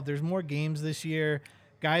involved, there's more games this year.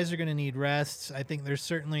 Guys are going to need rests. I think there's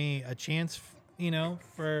certainly a chance, you know,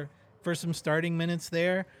 for some starting minutes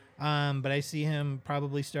there. But I see him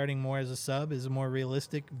probably starting more as a sub, is a more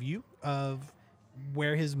realistic view of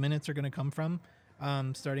where his minutes are going to come from,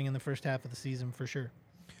 starting in the first half of the season for sure.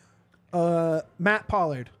 Matt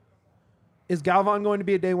Pollard. Is Galvan going to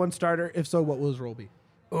be a day one starter? If so, what will his role be?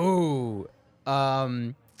 Ooh.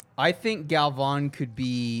 I think Galvan could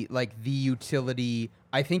be like the utility.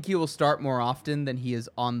 I think he will start more often than he is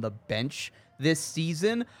on the bench this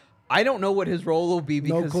season. I don't know what his role will be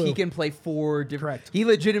because he can play 4 different. Correct. He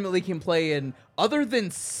legitimately can play in, other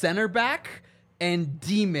than center back and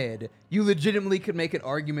D mid. You legitimately could make an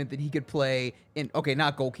argument that he could play in. Okay,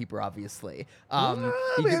 not goalkeeper, obviously.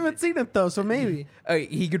 We haven't seen it though, so maybe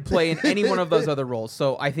He could play in any one of those other roles.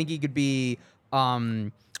 So I think he could be.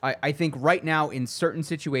 I think right now in certain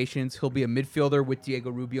situations he'll be a midfielder with Diego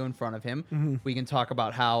Rubio in front of him. We can talk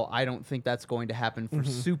about how I don't think that's going to happen for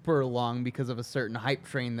super long because of a certain hype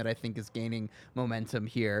train that I think is gaining momentum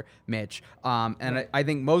here, Mitch. I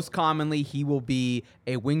think most commonly he will be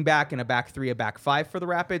a wing back in a back 3, a back 5 for the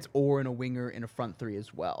Rapids, or in a winger in a front 3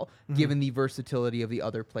 as well, given the versatility of the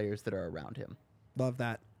other players that are around him. love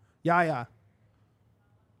that. Yeah.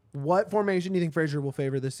 What formation do you think Frazier will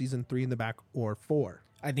favor this season? 3 in the back or 4?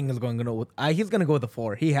 I think he's going to go with the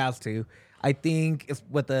 4. He has to. I think it's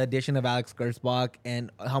with the addition of Alex Gersbach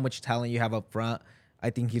and how much talent you have up front. I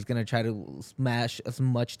think he's going to try to smash as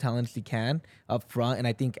much talent as he can up front. And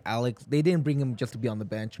I think Alex, they didn't bring him just to be on the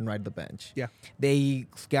bench and ride the bench. Yeah. They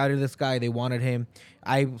scouted this guy. They wanted him.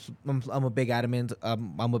 I'm a big adamant.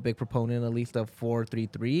 I'm a big proponent, at least, of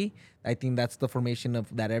 4-3-3. I think that's the formation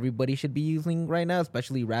that everybody should be using right now,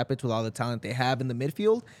 especially Rapids with all the talent they have in the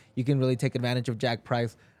midfield. You can really take advantage of Jack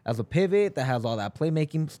Price as a pivot that has all that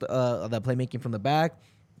playmaking from the back.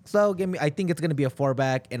 So I think it's going to be a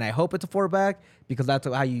 4-back, and I hope it's a 4-back because that's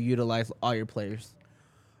how you utilize all your players.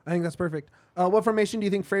 I think that's perfect. What formation do you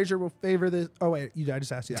think Frazier will favor this? Oh, wait, I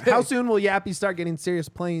just asked you that. How soon will Yappy start getting serious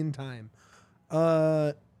playing time?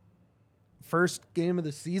 First game of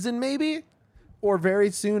the season, maybe? Or very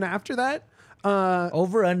soon after that?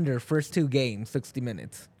 Over under first 2 games, 60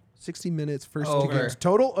 minutes. 60 minutes, first Over. 2 games.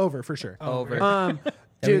 Total over for sure. Over.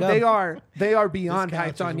 Dude, they are beyond This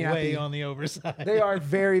couch hyped on is Yappy. way on the overside. They are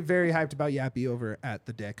very, very hyped about Yappy over at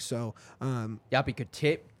the Dick. So, Yappy could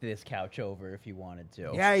tip this couch over if he wanted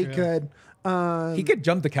to. yeah, he could. He could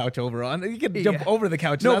jump the couch over on. He could jump over the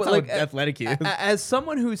couch. No, That's but how athletic he is. As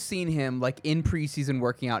someone who's seen him like in preseason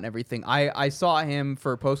working out and everything, I saw him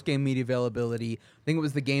for post-game media availability. I think it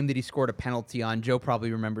was the game that he scored a penalty on. Joe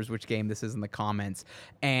probably remembers which game this is in the comments.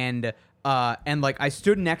 And like I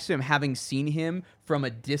stood next to him having seen him from a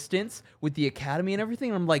distance with the academy and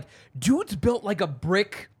everything. And I'm like, dude's built like a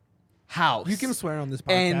brick house. You can swear on this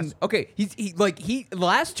podcast. And okay, the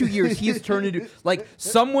last 2 years he's turned into like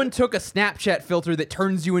someone took a Snapchat filter that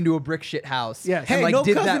turns you into a brick shit house. Yes. and Hey, like no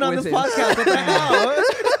did cousin that on with this him. podcast. What the hell?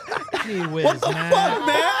 Gee whiz,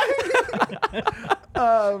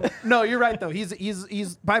 man. No, you're right though.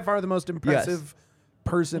 He's by far the most impressive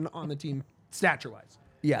person on the team, stature wise.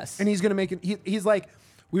 Yes, And he's gonna make it. He's like,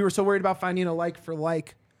 we were so worried about finding a like for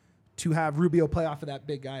like to have Rubio play off of that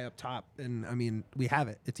big guy up top, and I mean we have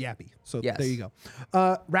it. It's Yappy. So Yes. there you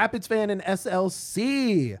go. Rapids fan and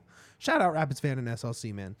SLC. Shout out Rapids fan and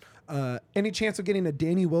SLC, man. Any chance of getting a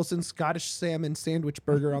Danny Wilson Scottish salmon sandwich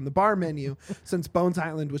burger on the bar menu since Bones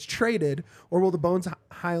Highland was traded, or will the Bones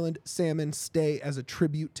Highland salmon stay as a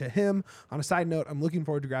tribute to him? On a side note, I'm looking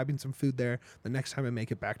forward to grabbing some food there the next time I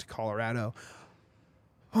make it back to Colorado.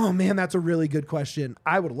 Oh, man, that's a really good question.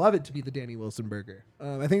 I would love it to be the Danny Wilson burger.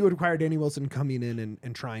 I think it would require Danny Wilson coming in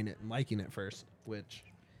and trying it and liking it first, which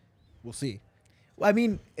we'll see. Well, I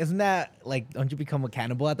mean, isn't that like, don't you become a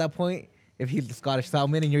cannibal at that point? If he's the Scottish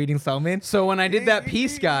salmon and you're eating salmon? So when I did that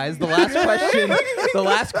piece, guys, the last question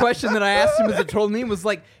that I asked him as a troll meme was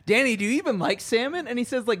like, Danny, do you even like salmon? And he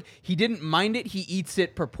says like he didn't mind it, he eats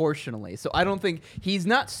it proportionally. So I don't think he's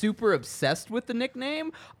not super obsessed with the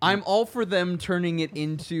nickname. I'm all for them turning it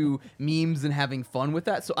into memes and having fun with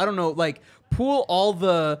that. So I don't know, like pool all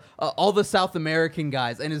the South American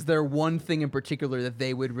guys, and is there one thing in particular that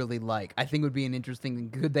they would really like? I think would be an interesting thing.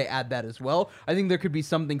 Could they add that as well? I think there could be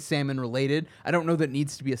something salmon related. I don't know that it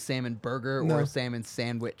needs to be a salmon burger or a salmon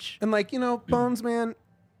sandwich. And like, you know, Bones, man,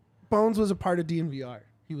 Bones was a part of DNVR.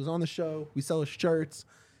 He was on the show. We sell his shirts.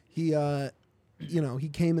 He, he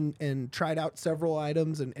came and tried out several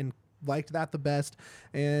items and liked that the best.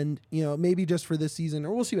 And, maybe just for this season,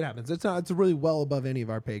 or we'll see what happens. It's really well above any of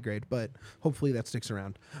our pay grade, but hopefully that sticks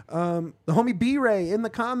around. The homie B-Ray in the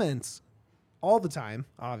comments all the time,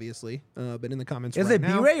 obviously, but in the comments Is right it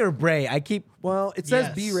now. B-Ray or Bray? Well, it says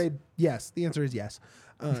Yes. B-Ray. Yes, the answer is yes.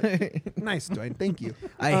 Nice, Dwayne. Thank you.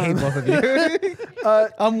 I hate both of you.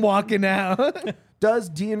 I'm walking out.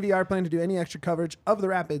 Does DNVR plan to do any extra coverage of the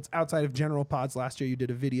Rapids outside of general pods? Last year you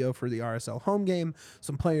did a video for the RSL home game,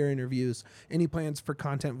 some player interviews. Any plans for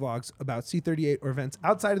content vlogs about C38 or events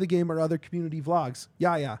outside of the game or other community vlogs?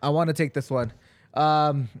 Yeah. I want to take this one.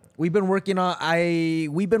 We've been working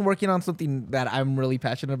on something that I'm really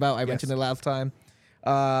passionate about. I mentioned it last time.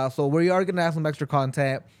 So we are gonna have some extra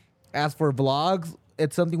content. As for vlogs,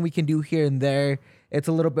 it's something we can do here and there. It's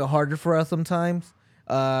a little bit harder for us sometimes.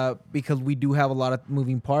 Because we do have a lot of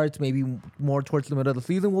moving parts. Maybe more towards the middle of the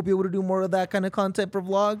season, we'll be able to do more of that kind of content for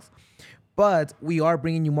vlogs. But we are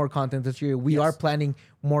bringing you more content this year. We are planning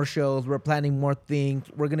more shows. We're planning more things.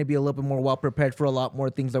 We're going to be a little bit more well prepared for a lot more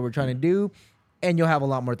things that we're trying to do. And you'll have a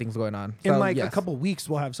lot more things going on. In a couple weeks,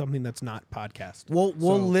 we'll have something that's not podcast. We'll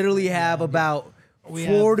literally have about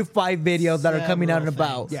 4 to 5 videos that are coming out in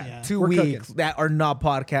about 2 weeks that are not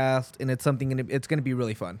podcast. And it's something, it's going to be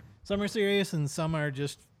really fun. Some are serious and some are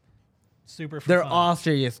just super They're fun. all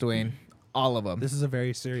serious, Dwayne. All of them. This is a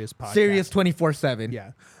very serious podcast. Serious 24/7.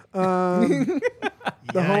 Yeah. The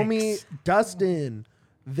homie Dustin,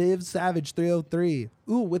 Viv Savage 303.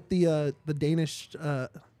 Ooh, with the Danish. I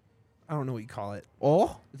don't know what you call it.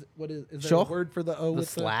 Oh, Is there Sure. a word for the O? The with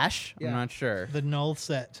slash? Yeah. I'm not sure. The null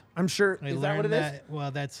set. I'm sure. I Is learned that what it is?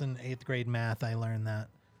 Well, that's in 8th grade math. I learned that.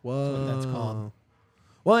 Whoa. That's what that's called.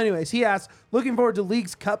 Well, anyways, he asks, looking forward to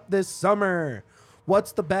Leagues Cup this summer.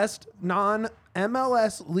 What's the best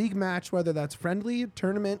non-MLS league match, whether that's friendly,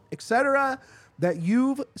 tournament, etc., that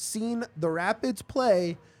you've seen the Rapids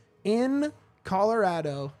play in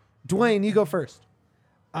Colorado? Dwayne, you go first.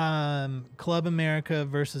 Club America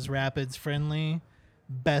versus Rapids friendly.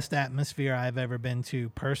 Best atmosphere I've ever been to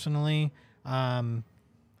personally. Not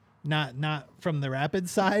from the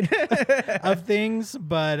Rapids side of things,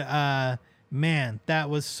 but man, that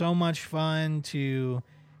was so much fun to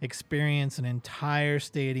experience an entire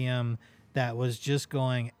stadium that was just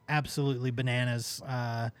going absolutely bananas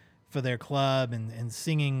for their club and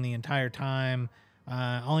singing the entire time.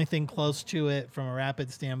 Only thing close to it from a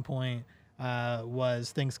Rapid standpoint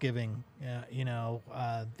was Thanksgiving.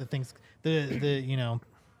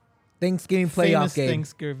 Thanksgiving playoff famous game.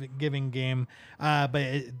 Thanksgiving game, but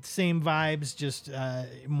same vibes, just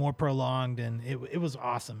more prolonged, and it was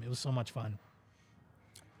awesome. It was so much fun.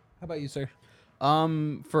 How about you, sir?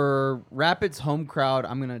 For Rapids home crowd,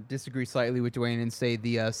 I'm gonna disagree slightly with Dwayne and say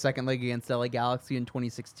the second leg against LA Galaxy in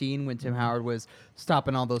 2016 when Tim Howard was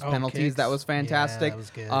stopping all those penalties. Kicks. That was fantastic. Yeah, that was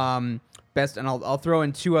good. Best, and I'll throw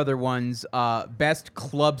in 2 other ones. Best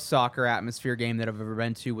club soccer atmosphere game that I've ever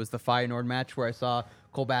been to was the Feyenoord match where I saw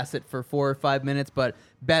Cole Bassett for 4 or 5 minutes. But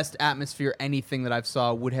best atmosphere anything that I've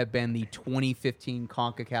saw would have been the 2015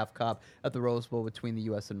 CONCACAF Cup at the Rose Bowl between the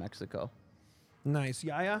U.S. and Mexico. Nice.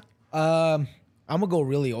 Yaya? I'm gonna go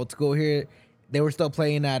really old school here. They were still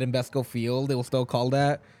playing at Invesco Field. It was still called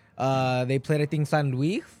that. They played, I think, San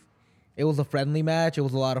Luis. It was a friendly match. It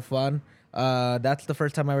was a lot of fun. That's the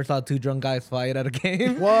first time I ever saw 2 drunk guys fight at a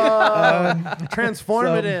game. Whoa.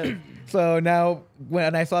 Transformative. So now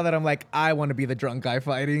when I saw that, I'm like, I want to be the drunk guy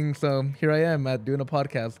fighting. So here I am doing a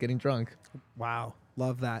podcast, getting drunk. Wow.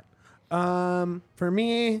 Love that. For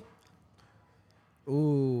me,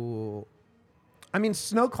 I mean,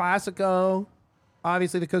 Snow Classico.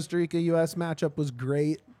 Obviously, the Costa Rica-U.S. matchup was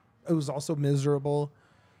great. It was also miserable.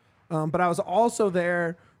 But I was also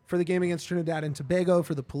there for the game against Trinidad and Tobago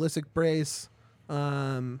for the Pulisic brace. It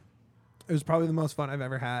was probably the most fun I've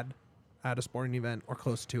ever had at a sporting event or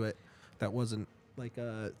close to it that wasn't like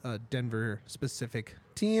a Denver-specific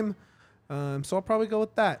team. So I'll probably go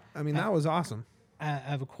with that. I mean, that was awesome. I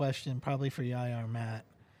have a question, probably for Yaya or Matt.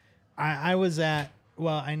 I was at.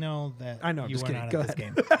 Well, I know that you just were kidding. not Go at this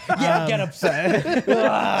ahead. game. Yeah, get upset.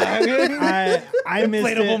 I missed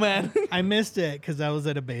Inflatable it. man. I missed it because I was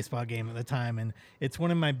at a baseball game at the time, and it's one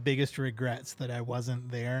of my biggest regrets that I wasn't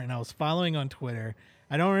there. And I was following on Twitter.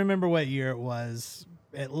 I don't remember what year it was.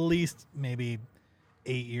 At least maybe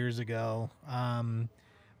 8 years ago.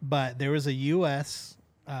 But there was a U.S.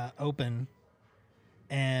 Open,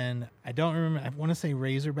 and I don't remember. I want to say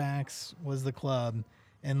Razorbacks was the club,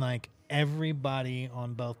 and like everybody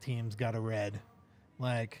on both teams got a red.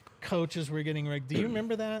 Like coaches were getting red. Do you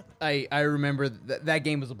remember that? I remember that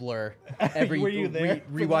game was a blur. Were you there?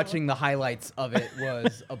 Rewatching the highlights of it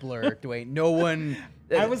was a blur. Dwayne, no one.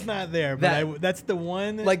 I was not there, but that's the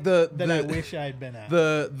one like that I wish I'd been at.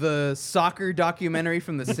 The soccer documentary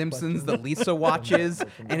from The Simpsons that Lisa watches,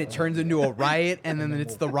 and it turns into a riot, and then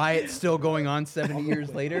it's the riot still going on 70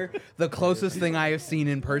 years later. The closest thing I have seen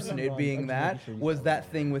in person, it being that, was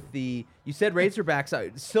that thing with the, you said Razorbacks,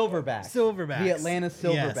 Silverbacks. Silverbacks. The Atlanta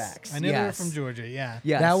Silverbacks. Yes. I know they were from Georgia, yeah.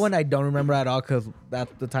 Yes. That one I don't remember at all because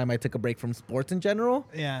that's the time I took a break from sports in general.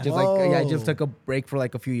 Yeah. Just I just took a break for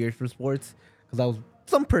like a few years from sports because I was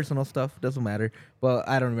some personal stuff. Doesn't matter. But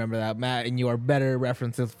I don't remember that. Matt, and you are better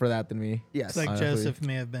references for that than me. Yes. It's like honestly. Joseph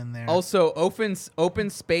may have been there. Also,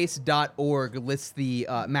 openspace.org lists the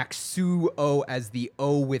Maxuo as the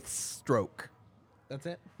O with stroke. That's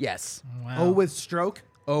it. Yes. Wow. Oh, with stroke.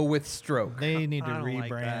 O with stroke. They need to I don't like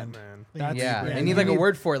that, rebrand. man. They That's- need to Yeah, rebrand. they need like a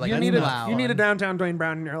word for it. Like you that's need loud. you need a downtown Dwayne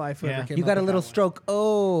Brown in your life. Whoever Yeah. came You up got a with little that one. stroke.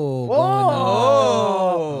 Oh.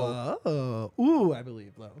 Oh. Oh. Ooh, I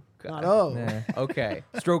believe though. Not oh. Yeah. Okay.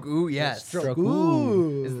 Stroke ooh, yes. Stroke.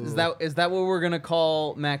 Ooh. Is that what we're gonna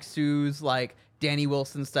call Maxu's like Danny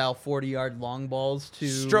Wilson style 40-yard long balls to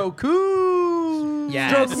Stroke. Ooh.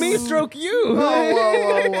 Yes. Stroke me, stroke you.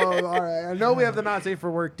 Whoa. All right. I know we have the not safe for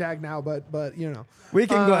work tag now, but you know. We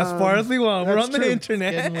can go as far as we want. We're that's on the true.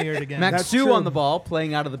 internet. Getting weird again. That's Maxu true. on the ball,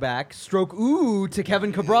 playing out of the back. Stroke ooh to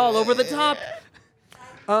Kevin Cabral over the top.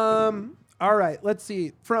 All right. Let's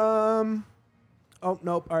see. From. Oh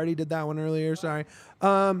nope. I already did that one earlier. Sorry.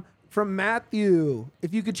 From Matthew,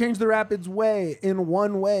 if you could change the Rapids' way in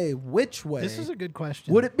one way, which way? This is a good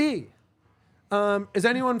question. would it be? Is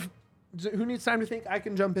anyone who needs time to think? I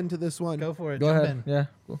can jump into this one. Go for it. Go Jump ahead. in. Yeah.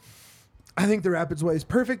 Cool. I think the Rapids' way is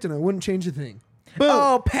perfect, and I wouldn't change a thing. Boom.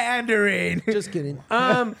 Oh, pandering. Just kidding.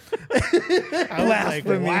 I was like,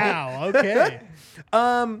 wow. Okay.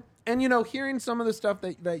 And hearing some of the stuff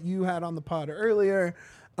that you had on the pod earlier,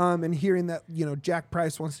 and hearing that Jack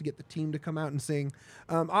Price wants to get the team to come out and sing.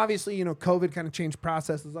 Obviously, COVID kind of changed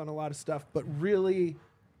processes on a lot of stuff, but really,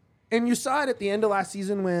 and you saw it at the end of last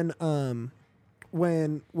season when our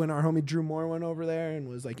homie Drew Moore went over there and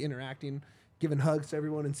was like interacting, giving hugs to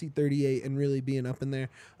everyone in C38 and really being up in there.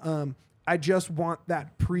 I just want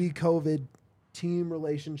that pre-COVID team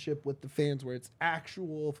relationship with the fans where it's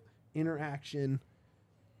actual interaction.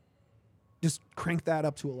 Just crank that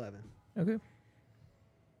up to 11. Okay.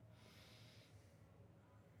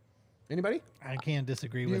 Anybody? I can't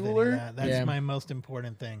disagree with any Bueller? of that. That's Yeah. my most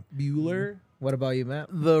important thing. Bueller? What about you, Matt?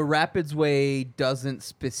 The Rapids way doesn't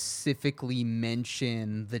specifically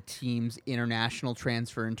mention the team's international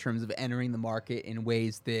transfer in terms of entering the market in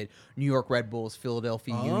ways that New York Red Bulls,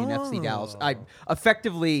 Philadelphia Union, FC Dallas.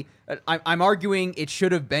 I'm arguing it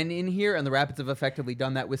should have been in here, and the Rapids have effectively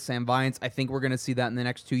done that with Sam Vines. I think we're going to see that in the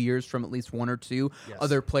next 2 years from at least one or two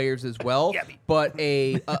other players as well. But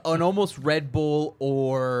an almost Red Bull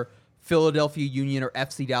or Philadelphia Union or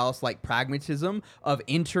FC Dallas like pragmatism of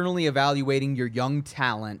internally evaluating your young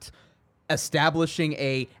talent, establishing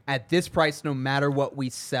at this price no matter what we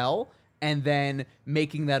sell, and then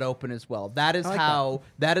making that open as well. That is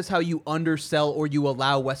that is how you undersell or you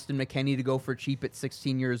allow Weston McKennie to go for cheap at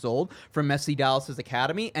 16 years old from FC Dallas's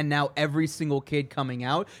academy, and now every single kid coming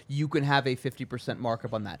out, you can have a 50%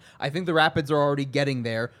 markup on that. I think the Rapids are already getting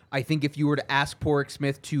there. I think if you were to ask Porrick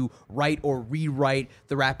Smith to write or rewrite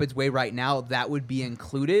the Rapids way right now, that would be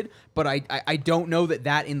included. But I don't know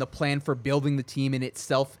that in the plan for building the team in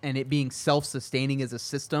itself and it being self-sustaining as a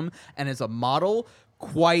system and as a model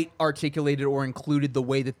quite articulated or included the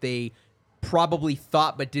way that they probably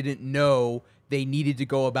thought but didn't know they needed to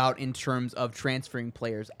go about in terms of transferring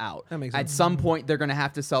players out. That makes At sense. some point, they're going to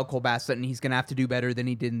have to sell Cole Bassett, and he's going to have to do better than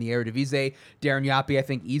he did in the Eredivisie. Darren Yapi, I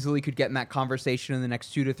think, easily could get in that conversation in the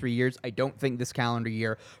next 2 to 3 years. I don't think this calendar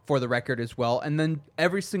year, for the record, as well. And then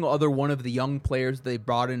every single other one of the young players they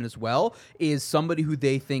brought in as well is somebody who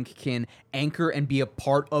they think can anchor and be a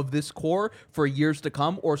part of this core for years to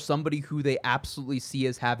come, or somebody who they absolutely see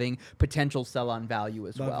as having potential sell-on value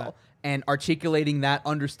as well. that. And articulating that,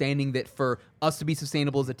 understanding that for us to be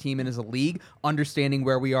sustainable as a team and as a league, understanding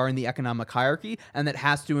where we are in the economic hierarchy, and that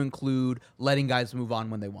has to include letting guys move on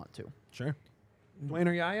when they want to. Sure. Dwayne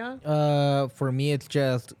or Yaya? For me, it's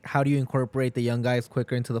just how do you incorporate the young guys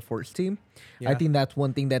quicker into the first team? Yeah. I think that's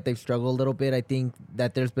one thing that they've struggled a little bit. I think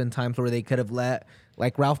that there's been times where they could have let,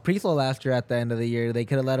 like Ralph Priesel last year at the end of the year, they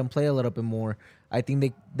could have let him play a little bit more. I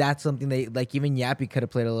think that's something like even Yappy could have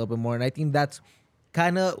played a little bit more. And I think that's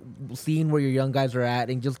kind of seeing where your young guys are at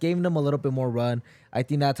and just giving them a little bit more run. I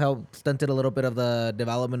think that's how stunted a little bit of the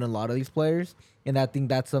development in a lot of these players. And I think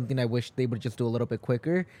that's something I wish they would just do a little bit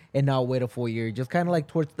quicker and not wait a full year. Just kind of like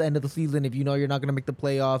towards the end of the season, if you know you're not going to make the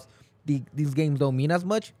playoffs, these games don't mean as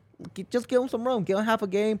much. just give him some room. Give him half a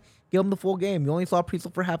game. Give him the full game. You only saw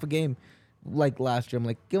Priestl for half a game, like last year. I'm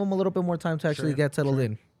like, give him a little bit more time to actually get settled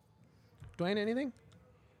in. Dwayne, anything?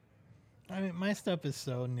 I mean, my stuff is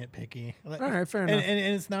so nitpicky. All right, fair enough. And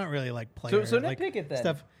it's not really like player. So like nitpick it then.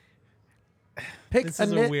 Stuff. Pick This a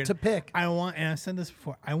is a nit weird- to pick. I want, and I've said this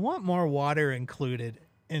before. I want more water included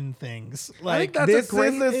in things. I Like think that's This a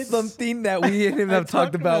great. is something that we and him I have talked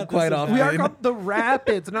talked about about quite this often. We are called the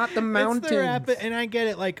rapids, not the mountains. It's the rapid, and I get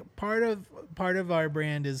it. Like part of our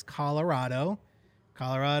brand is Colorado.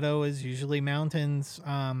 Colorado is usually mountains,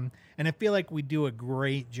 and I feel like we do a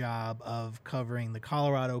great job of covering the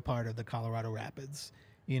Colorado part of the Colorado Rapids.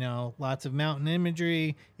 You know, lots of mountain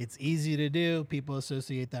imagery. It's easy to do. People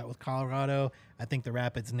associate that with Colorado. I think the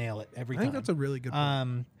Rapids nail it every I time. think that's a really good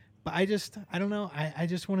point. But I don't know. I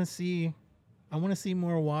just want to see. I want to see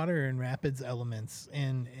more water and Rapids elements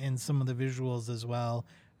in some of the visuals as well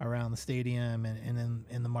around the stadium and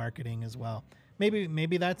in the marketing as well.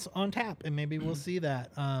 Maybe that's on tap, and maybe we'll see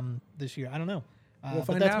that this year. I don't know. We'll But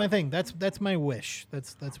find that's out. my thing. That's my wish.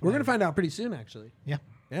 That's We're gonna find out pretty soon, actually. Yeah,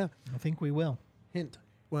 Yeah. I think we will. Hint.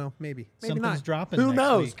 Well, maybe Something's not. dropping Who next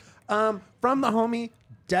knows? week. From the homie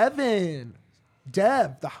Devin,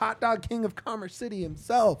 the hot dog king of Commerce City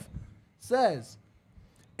himself, says,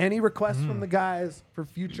 any requests from the guys for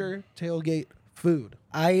future tailgate food?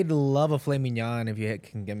 I'd love a filet mignon if you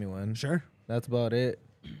can give me one. Sure. That's about it.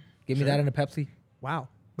 Give me that in a Pepsi. Wow.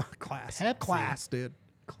 Class. Pepsi? Class, dude.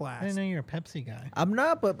 I Class. didn't know you're a Pepsi guy. I'm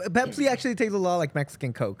not, but Pepsi actually tastes a lot like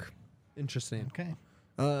Mexican Coke. Interesting. Okay.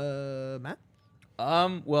 Matt?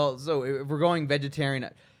 Well, so if we're going vegetarian,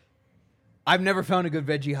 I've never found a good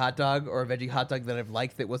veggie hot dog or a veggie hot dog that I've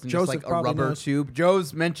liked that wasn't Joseph just like a probably rubber knows. tube.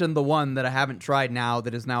 Joe's mentioned the one that I haven't tried now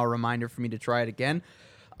that is now a reminder for me to try it again.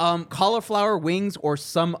 Cauliflower wings or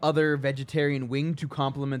some other vegetarian wing to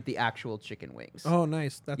complement the actual chicken wings. Oh,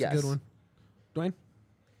 nice. That's a Yes. good one. Dwayne?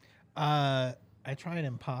 I tried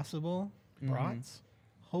Impossible brats.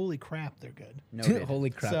 Holy crap, they're good. Noted. Holy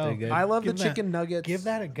crap, So, they're good. I love the Give that- chicken nuggets. Give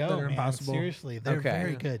that a that go, are man. Impossible. Seriously, they're Okay.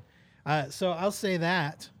 very good. So I'll say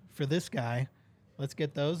that for this guy. Let's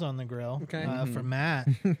get those on the grill. Okay. For Matt.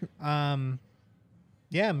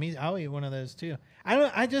 Yeah, I'll eat one of those too. I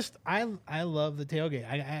love the tailgate.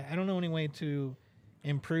 I don't know any way to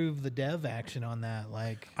improve the dev action on that.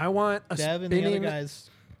 Like I want a Dev and the other spinning guys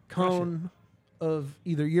crush it. cone of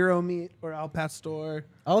either Euro meat or al pastor.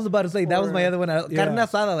 I was about to say that was my Or- other one. Carne yeah.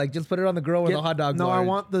 asada, like just put it on the grill where the hot dogs No, are. I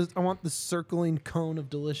want the circling cone of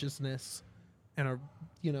deliciousness, and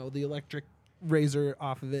the electric razor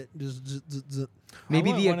off of it. Maybe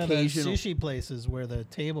I want the one of those occasional. sushi places where the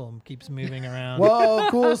table keeps moving around. Whoa,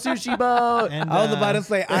 cool sushi boat. And, I was about to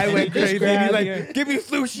say I and went you just crazy. And he's grab like, your- "Give me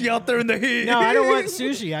sushi out there in the heat." No, I don't want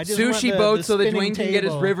sushi. I just want Sushi the boat so that spinning Dwayne can get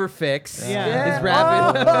his table. river fix. Yeah. His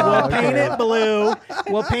rapid. We'll paint it blue.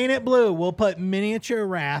 We'll paint it blue. We'll put miniature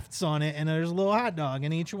rafts on it, and there's a little hot dog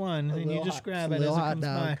in each one, and you just grab it as it comes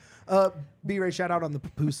by. B-Ray, shout out on the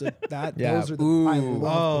pupusa. Yeah. Those are the. I Ooh. love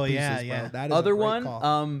Oh, pupusas, yeah, bro. yeah. That is a Other great one,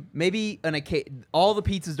 call. maybe all the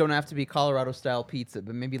pizzas don't have to be Colorado style pizza,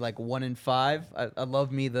 but maybe like 1 in 5. I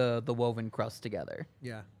love me the woven crust together.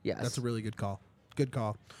 Yeah. Yes. That's a really good call. Good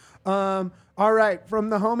call. All right. From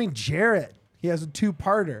the homie Jarrett, he has a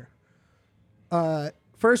two-parter.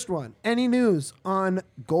 First one, any news on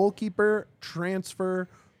goalkeeper transfer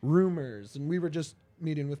rumors? And we were just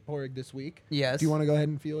meeting with Porig this week. Yes. Do you want to go ahead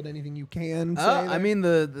and field anything you can say? I there? mean,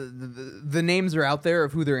 the names are out there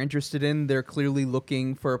of who they're interested in. They're clearly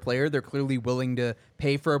looking for a player. They're clearly willing to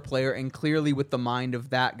pay for a player, and clearly with the mind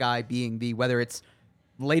of that guy being whether it's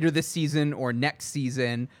later this season or next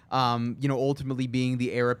season, ultimately being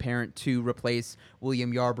the heir apparent to replace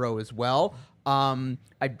William Yarbrough as well.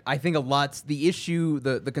 I think the issue,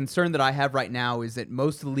 the concern that I have right now is that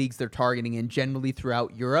most of the leagues they're targeting, and generally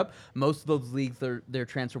throughout Europe, most of those leagues, their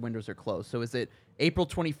transfer windows are closed. So is it April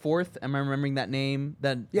 24th? Am I remembering that name?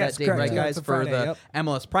 Yes, that date, correct. right, Yeah, guys? it's a For Friday, the yep.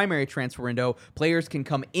 MLS primary transfer window, players can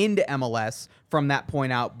come into MLS from that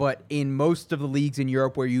point out. But in most of the leagues in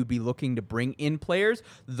Europe where you'd be looking to bring in players,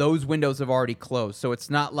 those windows have already closed. So it's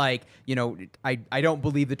not like, I don't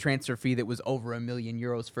believe the transfer fee that was over €1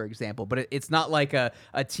 million, for example. But it's not like a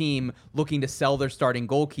team looking to sell their starting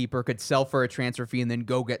goalkeeper could sell for a transfer fee and then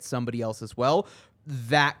go get somebody else as well.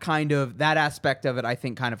 that aspect of it, I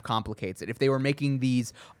think, kind of complicates it. If they were making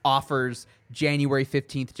these offers January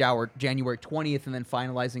 15th or January 20th and then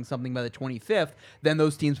finalizing something by the 25th, then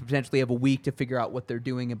those teams potentially have a week to figure out what they're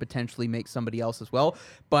doing and potentially make somebody else as well.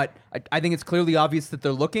 But I think it's clearly obvious that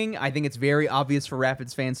they're looking. I think it's very obvious for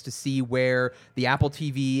Rapids fans to see where the Apple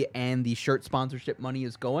TV and the shirt sponsorship money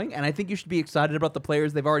is going. And I think you should be excited about the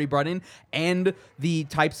players they've already brought in and the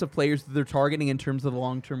types of players that they're targeting in terms of the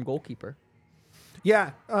long-term goalkeeper.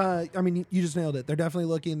 Yeah, I mean, you just nailed it. They're definitely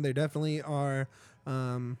looking. They definitely are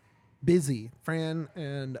busy. Fran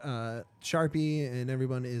and Sharpie and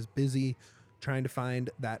everyone is busy trying to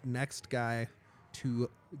find that next guy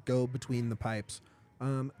to go between the pipes.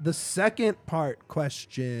 The second part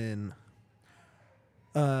question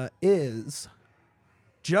is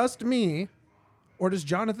just me, or does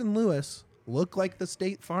Jonathan Lewis look like the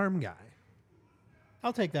State Farm guy?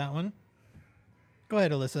 I'll take that one. Go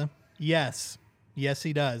ahead, Alyssa. Yes. Yes,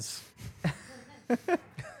 he does.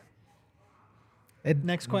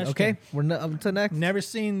 Next question. Okay, we're up to next. Never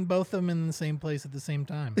seen both of them in the same place at the same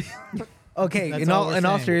time. Okay, That's in all all we're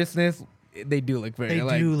saying. seriousness, they do look very They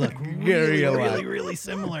alike. do look Very really, alike. really, really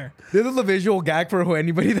similar. This is a visual gag for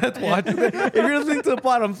anybody that's watching it. If you're listening to the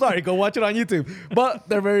pod, I'm sorry, go watch it on YouTube. But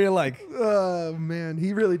they're very alike. Oh, man,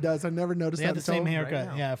 he really does. I never noticed They that. have the same until haircut. right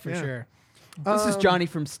now. Yeah, for sure. This is Johnny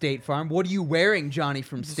from State Farm. What are you wearing, Johnny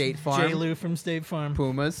from State Farm? J. Lou from State Farm.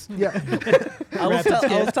 Pumas. Yeah. I was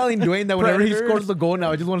telling Dwayne that whenever he Predators. scores the goal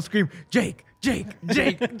now, I just want to scream, Jake, Jake,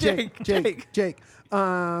 Jake, Jake, Jake. Jake.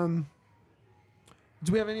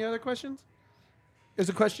 Do we have any other questions? There's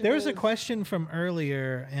a question. There was a question from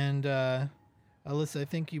earlier, and Alyssa, I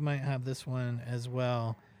think you might have this one as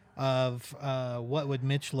well. Of what would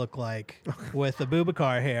Mitch look like with the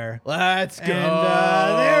Boubacar hair? Let's go.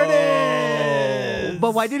 And there it is.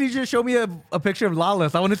 But why did he just show me a picture of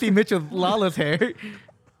Lawless? I want to see Mitch with Lawless hair.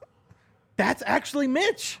 That's actually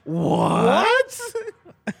Mitch. What?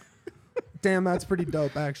 Damn, that's pretty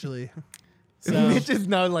dope, actually. So Mitch is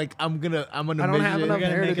now like, I'm gonna I don't measure have it. enough we're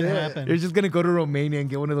gonna hair make to it do it. happen. You're just gonna go to Romania and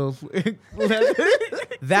get one of those.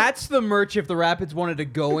 That's the merch if the Rapids wanted to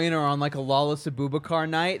go in or on like a Lawless Abubakar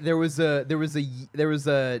night. There was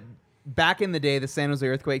a back in the day, the San Jose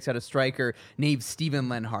Earthquakes had a striker named Steven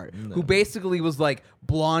Lenhart, who basically was like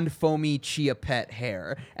blonde, foamy Chia Pet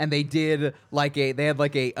hair. And they had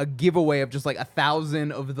a giveaway of just like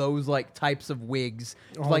 1,000 of those like types of wigs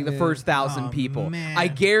to like the man. first 1,000 people. man. I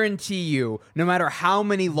guarantee you, no matter how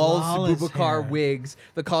many Lawless Lawless Abubakar hair. wigs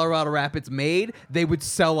the Colorado Rapids made, they would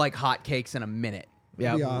sell like hotcakes in a minute.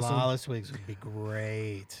 Yeah. Be awesome. Lawless wigs would be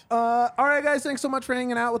great. All right, guys. Thanks so much for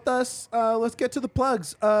hanging out with us. Let's get to the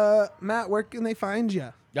plugs. Matt, where can they find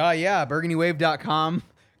you? Yeah, burgundywave.com.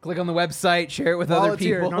 Click on the website, share it with While other it's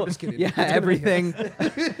here. people. No, I'm just kidding. Yeah, It's gonna be everything.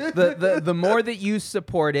 the more that you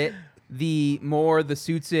support it, the more the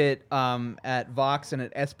Suits It at Vox and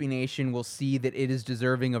at SB Nation will see that it is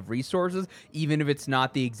deserving of resources, even if it's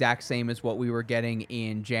not the exact same as what we were getting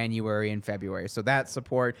in January and February. So that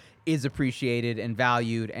support is appreciated and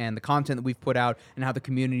valued, and the content that we've put out and how the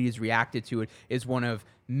community has reacted to it is one of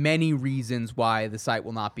many reasons why the site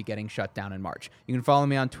will not be getting shut down in March. You can follow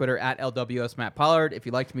me on Twitter at LWS Matt Pollard. If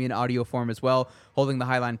you'd like me in audio form as well, holding the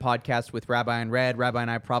Highline podcast with Rabbi and Red. Rabbi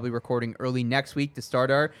and I probably recording early next week to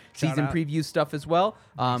start our season preview stuff as well.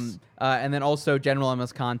 And then also general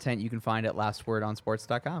MS content you can find at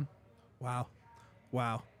lastwordonsports.com.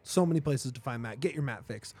 Wow. So many places to find Matt. Get your Matt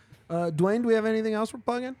fix. Dwayne, do we have anything else we're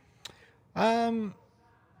plugging?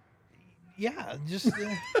 Yeah, just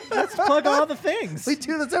let's plug all the things. We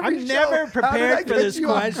do this every I'm show. never How did I prepared for get this you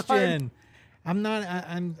off guard? question. I'm not.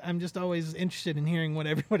 I'm just always interested in hearing what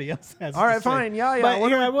everybody else has. All to right, say. fine. Yeah. But What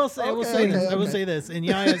here, do we- I will say. I will say this. I will say this. And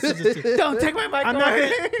Yaya says this too. Don't take my mic I'm not.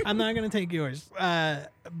 away. I'm not going to take yours. But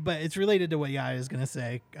it's related to what Yaya is going to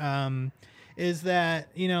say. Is that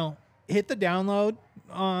hit the download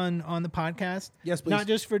on the podcast. Yes, please. Not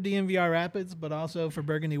just for DNVR Rapids, but also for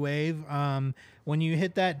Burgundy Wave. When you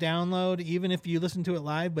hit that download, even if you listen to it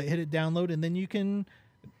live, but hit it download, and then you can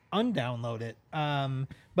undownload it.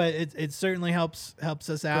 But it certainly helps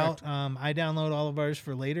us out. I download all of ours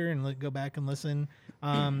for later and go back and listen.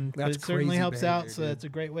 But That's it certainly crazy helps behavior, out. So dude. that's a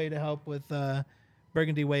great way to help with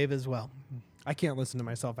Burgundy Wave as well. I can't listen to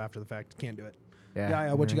myself after the fact. Can't do it. Yeah.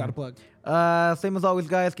 Yeah. What you got to plug? Same as always,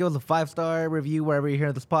 guys. Give us a 5-star review wherever you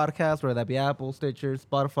hear this podcast, whether that be Apple, Stitcher,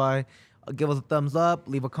 Spotify. Give us a thumbs up.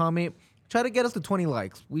 Leave a comment. Try to get us to 20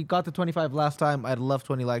 likes. We got to 25 last time. I'd love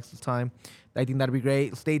 20 likes this time. I think that'd be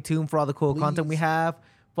great. Stay tuned for all the cool content we have.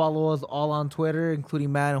 Follow us all on Twitter,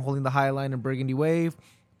 including Matt and Holding the Highline and Burgundy Wave.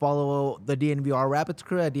 follow the DNVR Rapids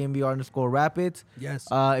crew at DNVR_Rapids. Yes.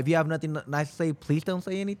 If you have nothing nice to say, please don't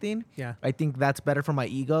say anything. Yeah. I think that's better for my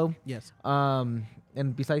ego. Yes. And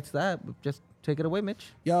besides that, just take it away, Mitch.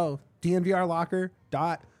 Yo,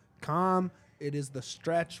 DNVRlocker.com. It is the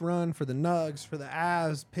stretch run for the Nugs, for the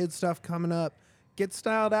Avs, PID stuff coming up. Get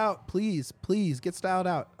styled out, please. Please get styled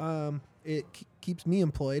out. It keeps me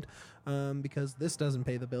employed because this doesn't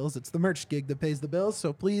pay the bills. It's the merch gig that pays the bills.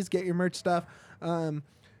 So please get your merch stuff.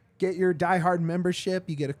 Get your Die Hard membership.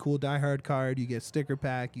 You get a cool Die Hard card. You get a sticker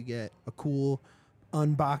pack. You get a cool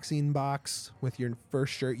unboxing box with your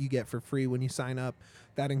first shirt you get for free when you sign up.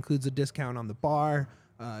 That includes a discount on the bar,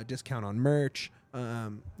 discount on merch.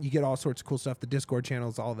 You get all sorts of cool stuff. The Discord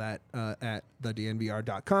channels, all that at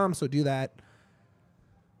thednvr.com. So do that.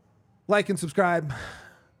 Like and subscribe.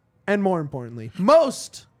 And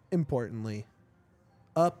most importantly,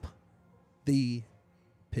 up the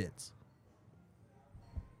pits.